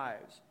our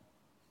lives.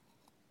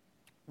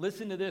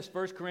 Listen to this,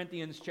 1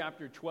 Corinthians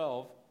chapter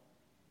 12,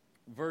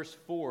 verse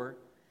 4.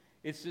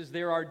 It says,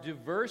 "There are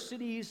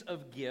diversities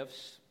of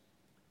gifts,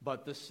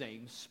 but the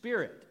same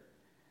Spirit.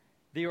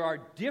 There are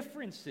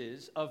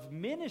differences of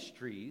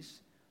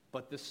ministries,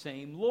 but the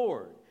same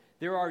Lord.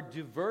 There are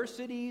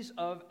diversities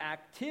of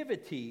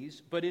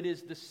activities, but it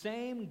is the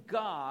same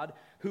God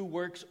who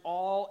works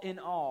all in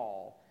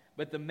all.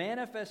 But the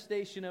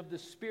manifestation of the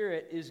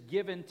Spirit is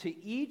given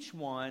to each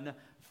one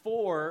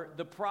for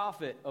the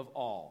profit of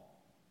all."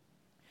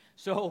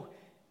 So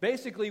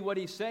basically what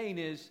he's saying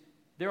is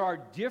there are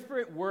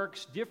different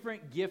works,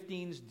 different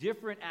giftings,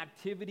 different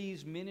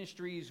activities,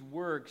 ministries,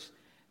 works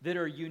that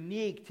are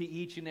unique to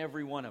each and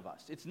every one of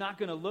us. It's not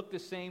going to look the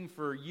same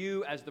for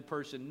you as the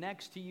person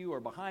next to you or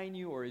behind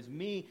you or as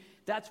me.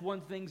 That's one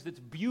thing that's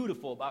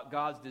beautiful about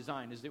God's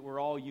design, is that we're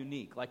all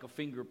unique, like a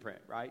fingerprint,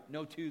 right?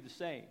 No two the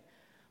same.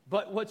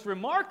 But what's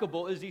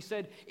remarkable is he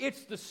said,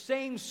 it's the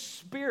same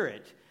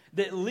Spirit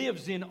that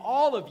lives in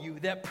all of you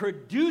that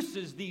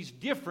produces these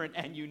different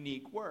and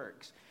unique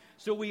works.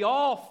 So we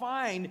all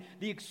find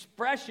the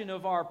expression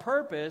of our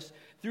purpose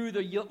through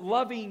the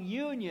loving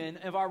union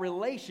of our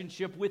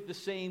relationship with the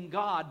same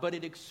God, but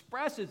it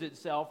expresses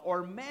itself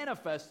or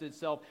manifests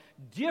itself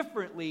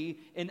differently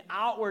in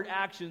outward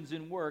actions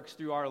and works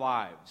through our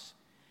lives.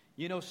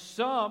 You know,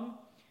 some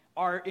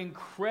are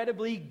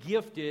incredibly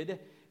gifted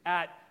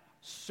at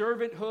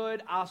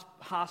servanthood,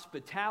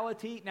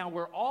 hospitality. Now,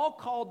 we're all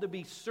called to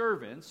be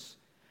servants,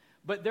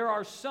 but there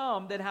are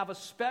some that have a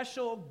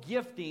special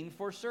gifting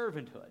for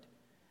servanthood.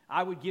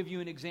 I would give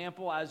you an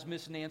example as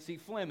Miss Nancy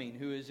Fleming,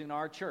 who is in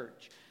our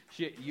church.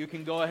 You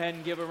can go ahead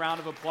and give a round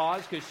of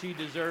applause because she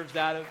deserves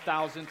that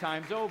 1,000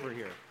 times over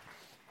here.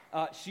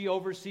 She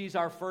oversees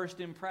our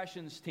First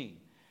Impressions team,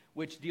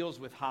 which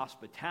deals with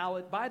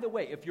hospitality. By the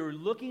way, if you're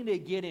looking to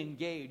get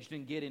engaged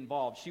and get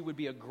involved, she would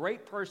be a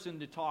great person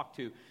to talk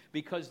to,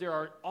 because there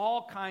are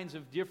all kinds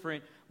of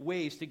different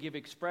ways to give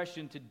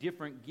expression to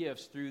different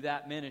gifts through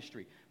that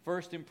ministry.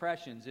 First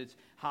Impressions, it's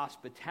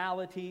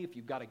hospitality. If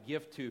you've got a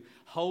gift to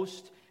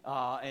host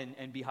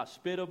and be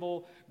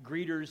hospitable,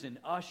 greeters and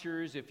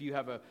ushers. If you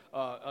have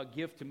a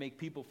gift to make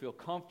people feel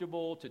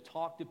comfortable, to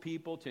talk to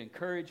people, to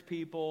encourage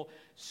people.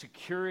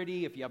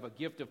 Security, if you have a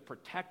gift of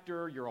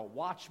protector, you're a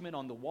watchman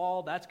on the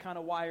wall, that's kind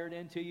of wired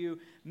into you.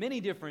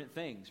 Many different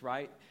things,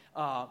 right?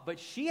 But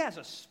she has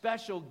a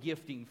special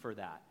gifting for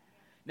that.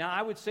 Now,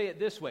 I would say it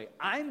this way.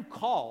 I'm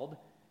called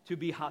to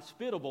be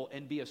hospitable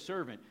and be a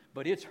servant,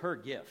 but it's her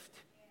gift.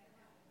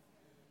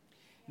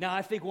 Now,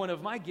 I think one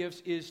of my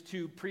gifts is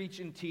to preach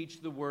and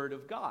teach the Word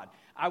of God.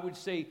 I would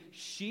say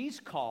she's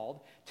called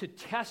to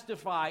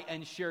testify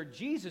and share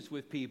Jesus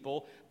with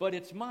people, but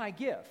it's my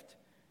gift.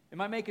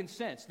 Am I making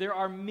sense? There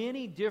are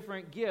many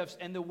different gifts,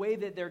 and the way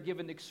that they're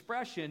given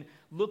expression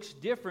looks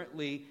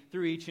differently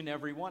through each and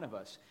every one of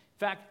us. In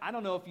fact, I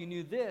don't know if you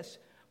knew this,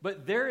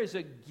 but there is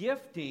a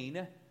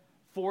gifting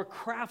for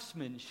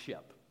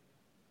craftsmanship.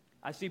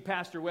 I see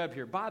Pastor Webb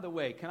here. By the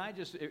way, can I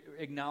just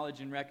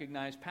acknowledge and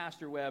recognize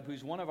Pastor Webb,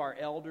 who's one of our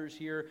elders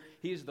here.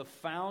 He is the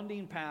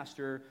founding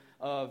pastor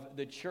of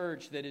the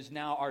church that is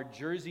now our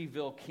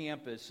Jerseyville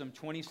campus some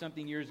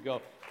 20-something years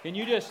ago. Can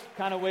you just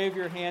kind of wave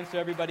your hand so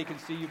everybody can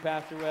see you,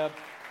 Pastor Webb?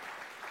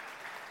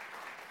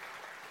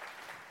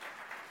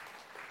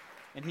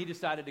 And he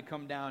decided to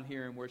come down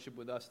here and worship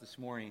with us this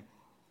morning.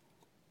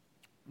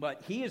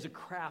 But he is a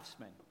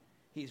craftsman.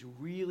 He's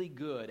really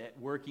good at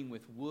working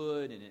with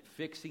wood and at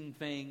fixing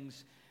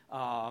things,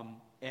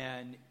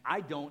 and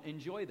I don't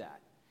enjoy that.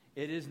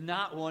 It is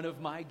not one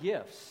of my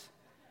gifts,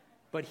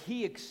 but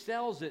he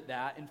excels at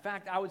that. In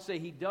fact, I would say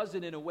he does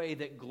it in a way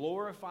that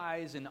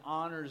glorifies and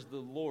honors the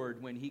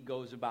Lord when he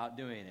goes about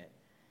doing it.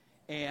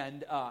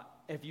 And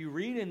if you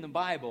read in the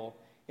Bible,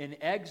 in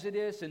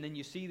Exodus, and then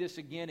you see this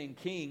again in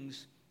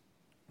Kings,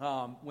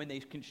 when they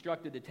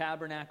constructed the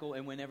tabernacle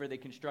and whenever they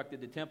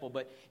constructed the temple.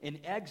 But in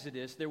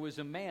Exodus, there was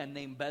a man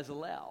named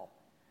Bezalel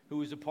who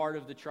was a part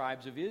of the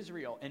tribes of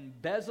Israel. And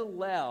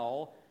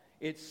Bezalel,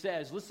 it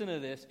says, listen to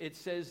this, it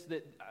says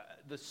that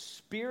the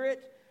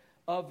Spirit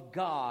of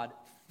God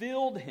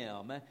filled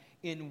him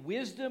in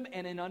wisdom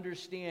and in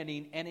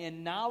understanding and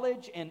in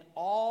knowledge and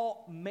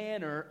all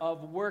manner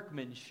of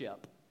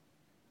workmanship.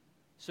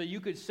 So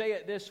you could say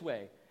it this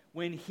way.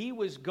 When he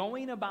was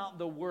going about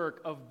the work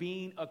of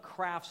being a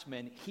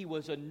craftsman, he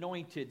was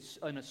anointed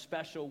in a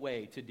special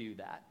way to do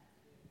that.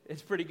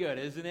 It's pretty good,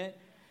 isn't it?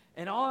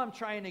 And all I'm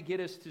trying to get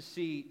us to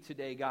see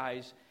today,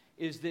 guys,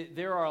 is that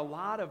there are a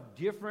lot of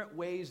different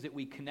ways that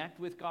we connect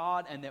with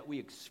God and that we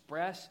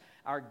express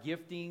our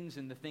giftings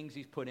and the things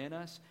he's put in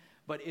us.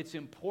 But it's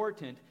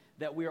important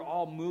that we're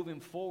all moving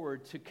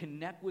forward to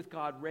connect with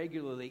God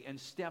regularly and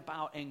step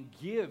out and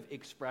give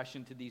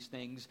expression to these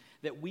things,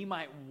 that we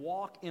might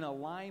walk in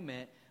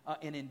alignment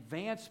and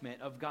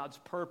advancement of God's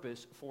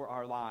purpose for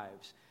our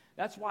lives.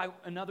 That's why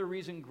another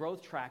reason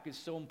Growth Track is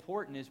so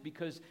important is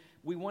because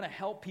we want to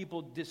help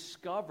people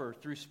discover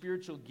through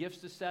spiritual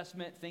gifts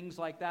assessment, things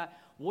like that.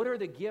 What are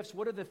the gifts?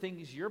 What are the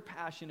things you're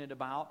passionate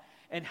about?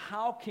 And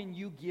how can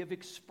you give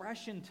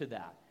expression to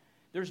that?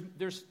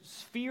 There's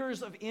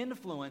spheres of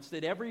influence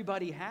that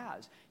everybody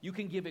has. You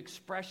can give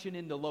expression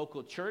in the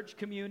local church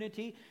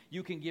community.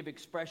 You can give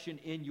expression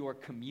in your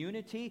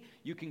community.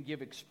 You can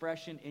give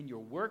expression in your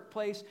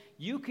workplace.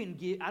 You can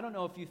give, I don't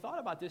know if you thought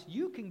about this,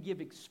 you can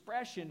give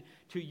expression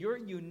to your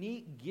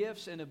unique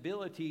gifts and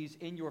abilities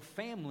in your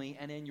family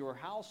and in your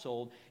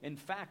household. In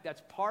fact,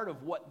 that's part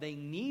of what they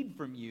need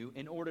from you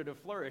in order to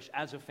flourish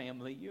as a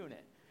family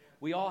unit.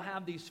 We all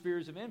have these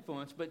spheres of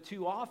influence, but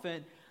too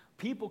often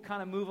people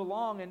kind of move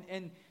along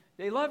and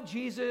they love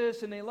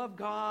Jesus and they love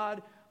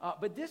God,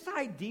 But this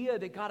idea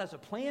that God has a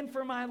plan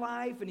for my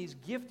life and he's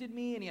gifted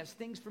me and he has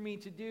things for me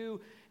to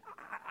do,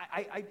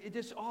 it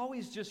just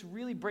always just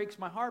really breaks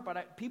my heart.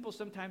 But people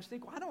sometimes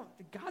think, well,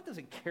 God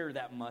doesn't care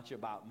that much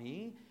about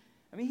me.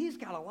 I mean, he's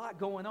got a lot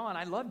going on.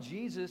 I love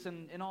Jesus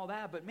and all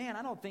that, but man,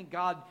 I don't think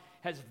God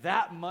has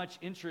that much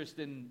interest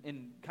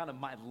in kind of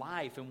my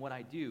life and what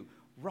I do.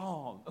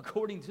 Wrong.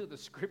 According to the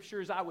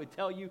scriptures, I would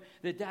tell you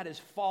that is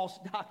false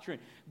doctrine.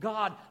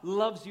 God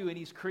loves you and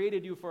he's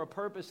created you for a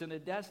purpose and a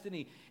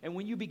destiny. And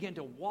when you begin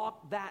to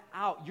walk that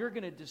out, you're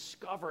going to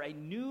discover a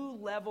new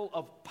level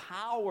of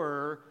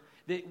power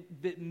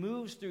that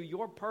moves through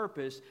your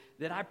purpose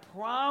that I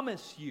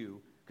promise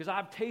you, because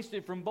I've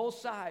tasted from both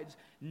sides,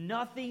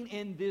 nothing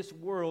in this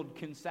world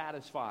can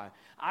satisfy.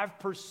 I've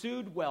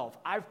pursued wealth.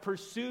 I've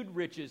pursued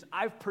riches.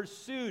 I've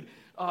pursued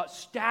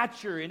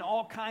stature in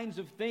all kinds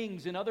of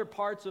things in other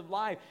parts of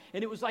life.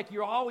 And it was like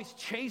you're always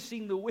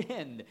chasing the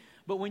wind.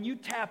 But when you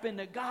tap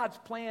into God's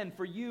plan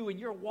for you and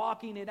you're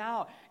walking it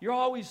out, you're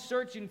always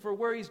searching for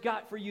where he's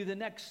got for you the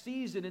next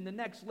season and the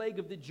next leg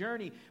of the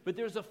journey. But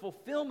there's a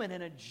fulfillment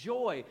and a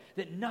joy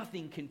that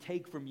nothing can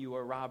take from you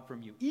or rob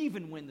from you.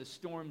 Even when the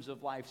storms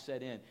of life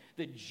set in,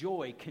 the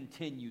joy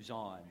continues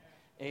on.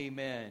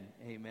 Amen.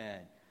 Amen.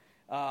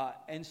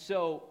 And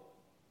so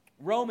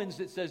Romans,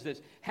 it says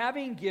this: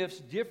 having gifts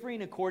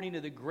differing according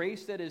to the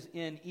grace that is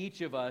in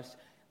each of us,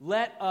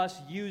 let us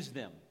use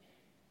them.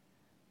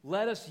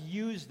 Let us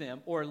use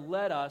them, or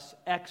let us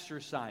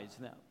exercise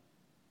them.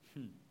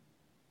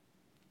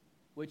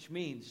 Which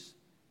means,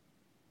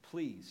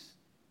 please,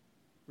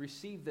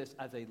 receive this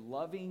as a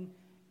loving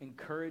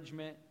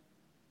encouragement,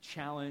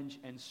 challenge,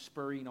 and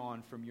spurring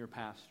on from your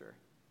pastor.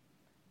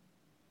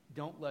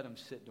 Don't let them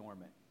sit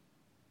dormant.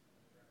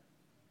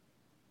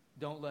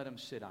 Don't let them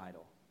sit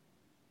idle.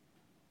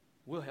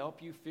 We'll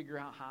help you figure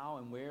out how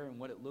and where and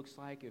what it looks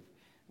like. If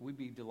we'd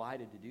be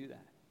delighted to do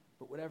that.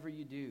 But whatever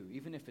you do,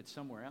 even if it's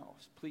somewhere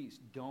else, please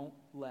don't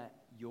let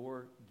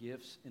your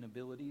gifts and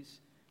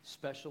abilities,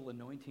 special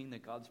anointing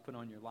that God's put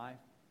on your life,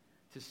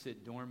 to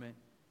sit dormant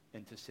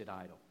and to sit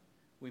idle.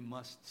 We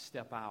must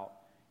step out.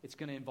 It's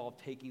going to involve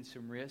taking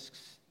some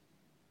risks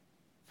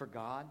for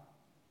God.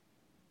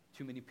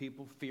 Too many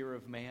people, fear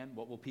of man.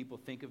 What will people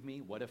think of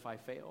me? What if I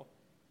fail?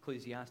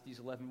 Ecclesiastes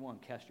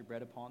 11:1, cast your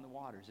bread upon the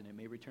waters, and it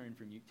may return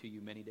to you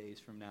many days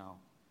from now.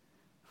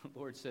 The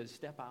Lord says,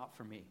 step out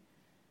for me.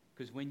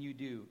 Because when you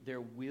do,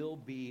 there will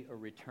be a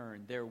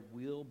return. There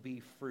will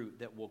be fruit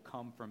that will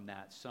come from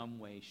that some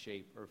way,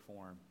 shape, or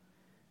form.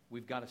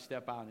 We've got to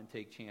step out and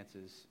take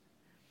chances.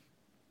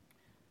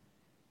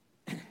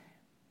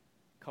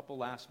 Couple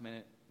last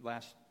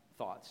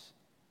thoughts.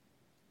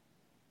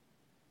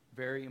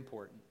 Very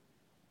important.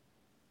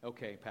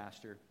 Okay,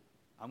 Pastor,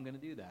 I'm going to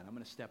do that. I'm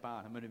going to step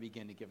out. I'm going to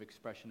begin to give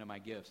expression to my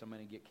gifts. I'm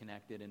going to get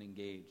connected and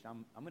engaged.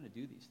 I'm going to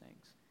do these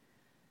things.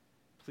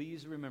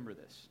 Please remember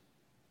this.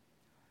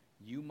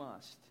 You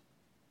must,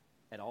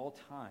 at all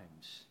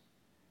times,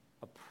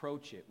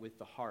 approach it with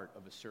the heart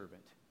of a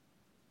servant.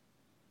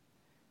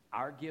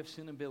 Our gifts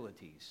and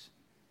abilities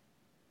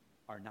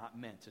are not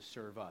meant to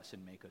serve us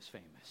and make us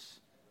famous.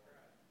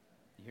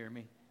 You hear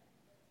me?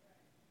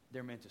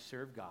 They're meant to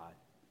serve God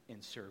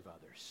and serve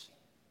others.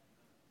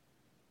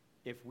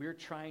 If we're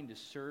trying to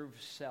serve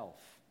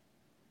self,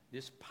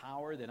 this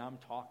power that I'm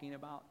talking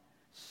about,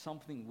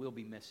 something will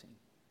be missing.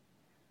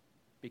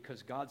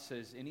 Because God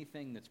says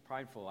anything that's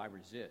prideful, I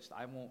resist.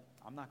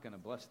 I'm not going to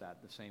bless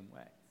that the same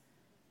way.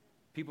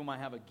 People might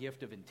have a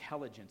gift of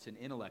intelligence and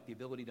intellect, the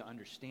ability to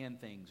understand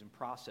things and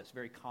process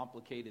very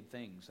complicated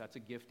things. That's a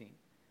gifting.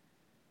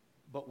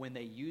 But when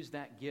they use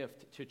that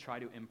gift to try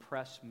to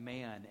impress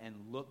man and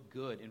look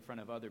good in front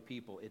of other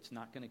people, it's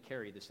not going to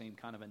carry the same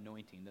kind of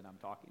anointing that I'm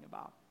talking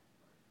about.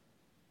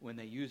 When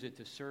they use it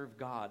to serve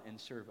God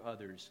and serve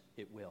others,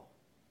 it will.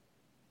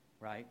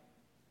 Right?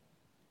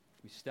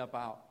 We step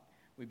out.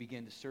 We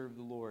begin to serve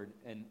the Lord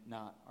and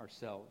not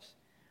ourselves.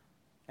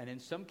 And in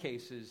some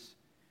cases,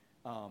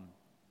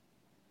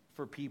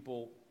 for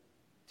people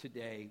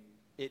today,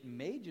 it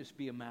may just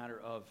be a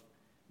matter of,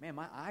 man,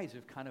 my eyes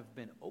have kind of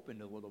been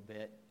opened a little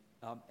bit,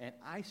 and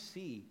I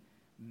see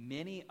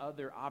many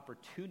other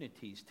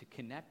opportunities to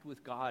connect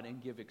with God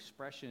and give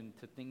expression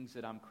to things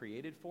that I'm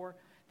created for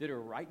that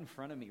are right in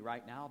front of me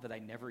right now that I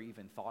never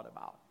even thought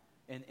about.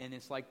 And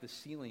it's like the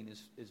ceiling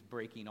is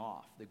breaking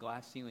off. The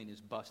glass ceiling is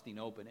busting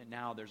open, and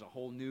now there's a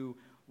whole new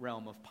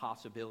realm of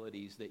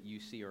possibilities that you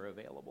see are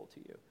available to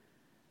you.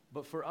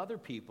 But for other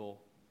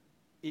people,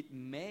 it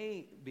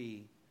may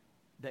be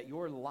that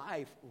your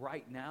life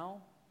right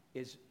now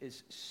has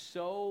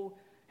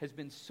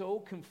been so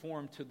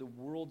conformed to the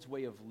world's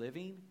way of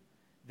living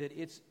that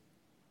it's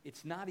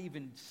not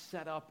even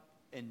set up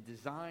and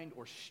designed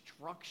or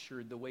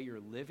structured the way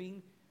you're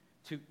living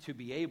to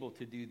be able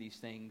to do these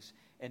things,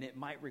 and it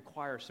might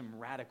require some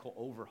radical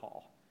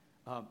overhaul,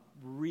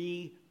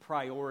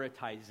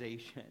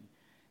 reprioritization,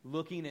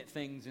 looking at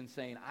things and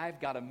saying,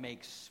 I've got to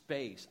make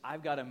space,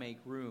 I've got to make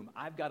room,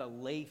 I've got to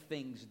lay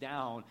things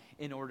down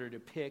in order to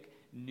pick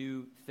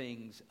new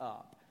things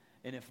up.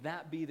 And if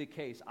that be the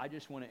case, I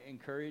just want to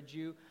encourage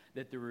you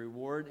that the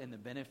reward and the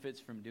benefits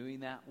from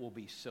doing that will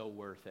be so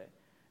worth it.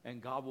 And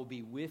God will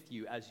be with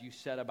you as you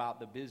set about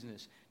the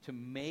business to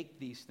make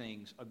these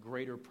things a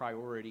greater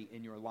priority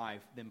in your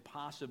life than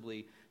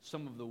possibly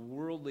some of the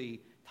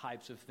worldly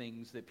types of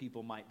things that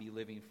people might be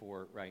living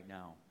for right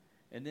now.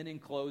 And then in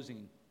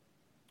closing,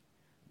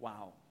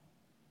 wow,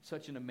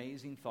 such an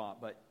amazing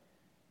thought, but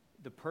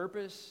the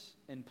purpose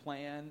and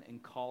plan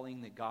and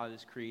calling that God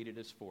has created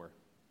us for,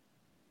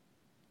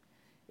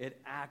 it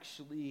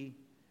actually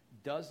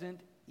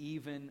doesn't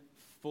even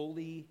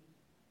fully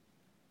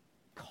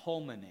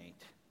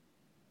culminate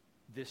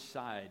this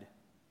side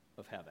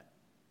of heaven.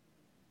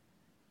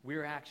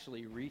 We're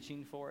actually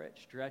reaching for it,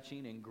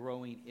 stretching and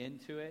growing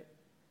into it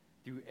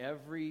through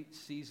every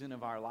season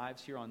of our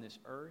lives here on this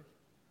earth,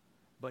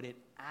 but it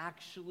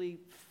actually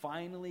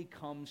finally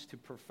comes to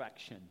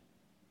perfection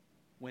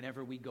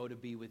whenever we go to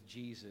be with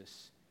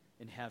Jesus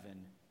in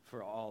heaven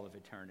for all of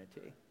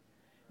eternity.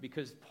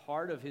 Because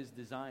part of his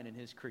design and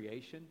his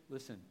creation,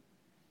 listen,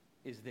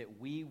 is that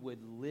we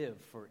would live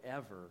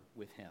forever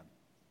with him.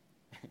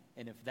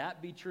 And if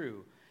that be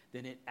true,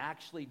 then it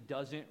actually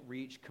doesn't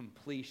reach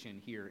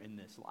completion here in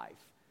this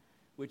life,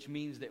 which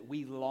means that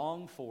we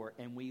long for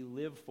and we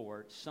live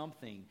for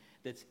something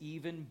that's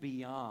even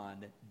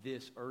beyond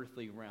this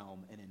earthly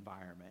realm and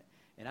environment.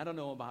 And I don't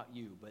know about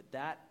you, but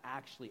that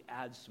actually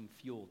adds some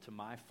fuel to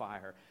my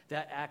fire.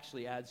 That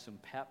actually adds some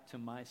pep to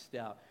my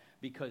step,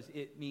 because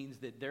it means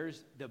that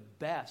there's the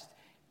best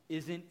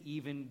isn't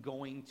even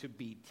going to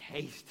be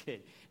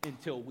tasted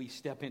until we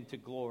step into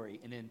glory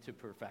and into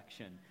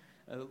perfection.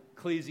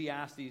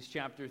 Ecclesiastes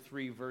chapter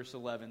 3 verse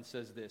 11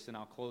 says this, and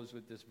I'll close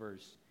with this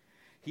verse.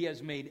 He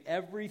has made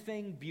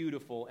everything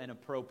beautiful and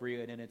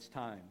appropriate in its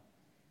time.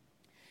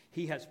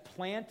 He has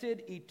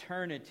planted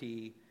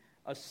eternity,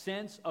 a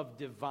sense of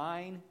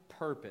divine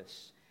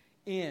purpose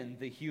in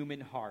the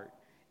human heart,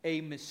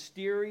 a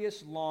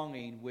mysterious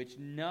longing which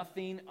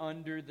nothing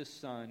under the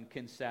sun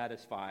can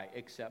satisfy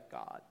except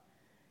God.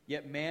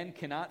 Yet man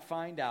cannot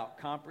find out,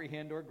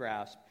 comprehend, or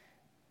grasp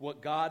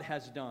what God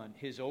has done,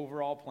 his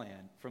overall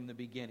plan from the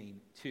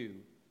beginning to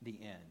the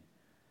end.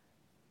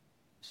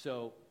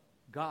 So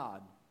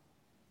God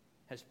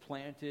has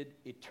planted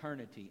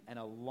eternity and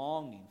a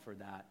longing for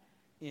that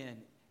in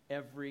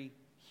every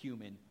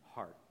human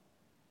heart.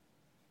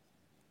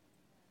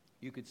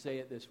 You could say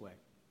it this way.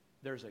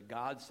 There's a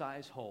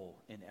God-sized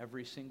hole in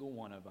every single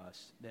one of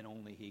us that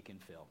only he can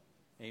fill.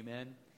 Amen?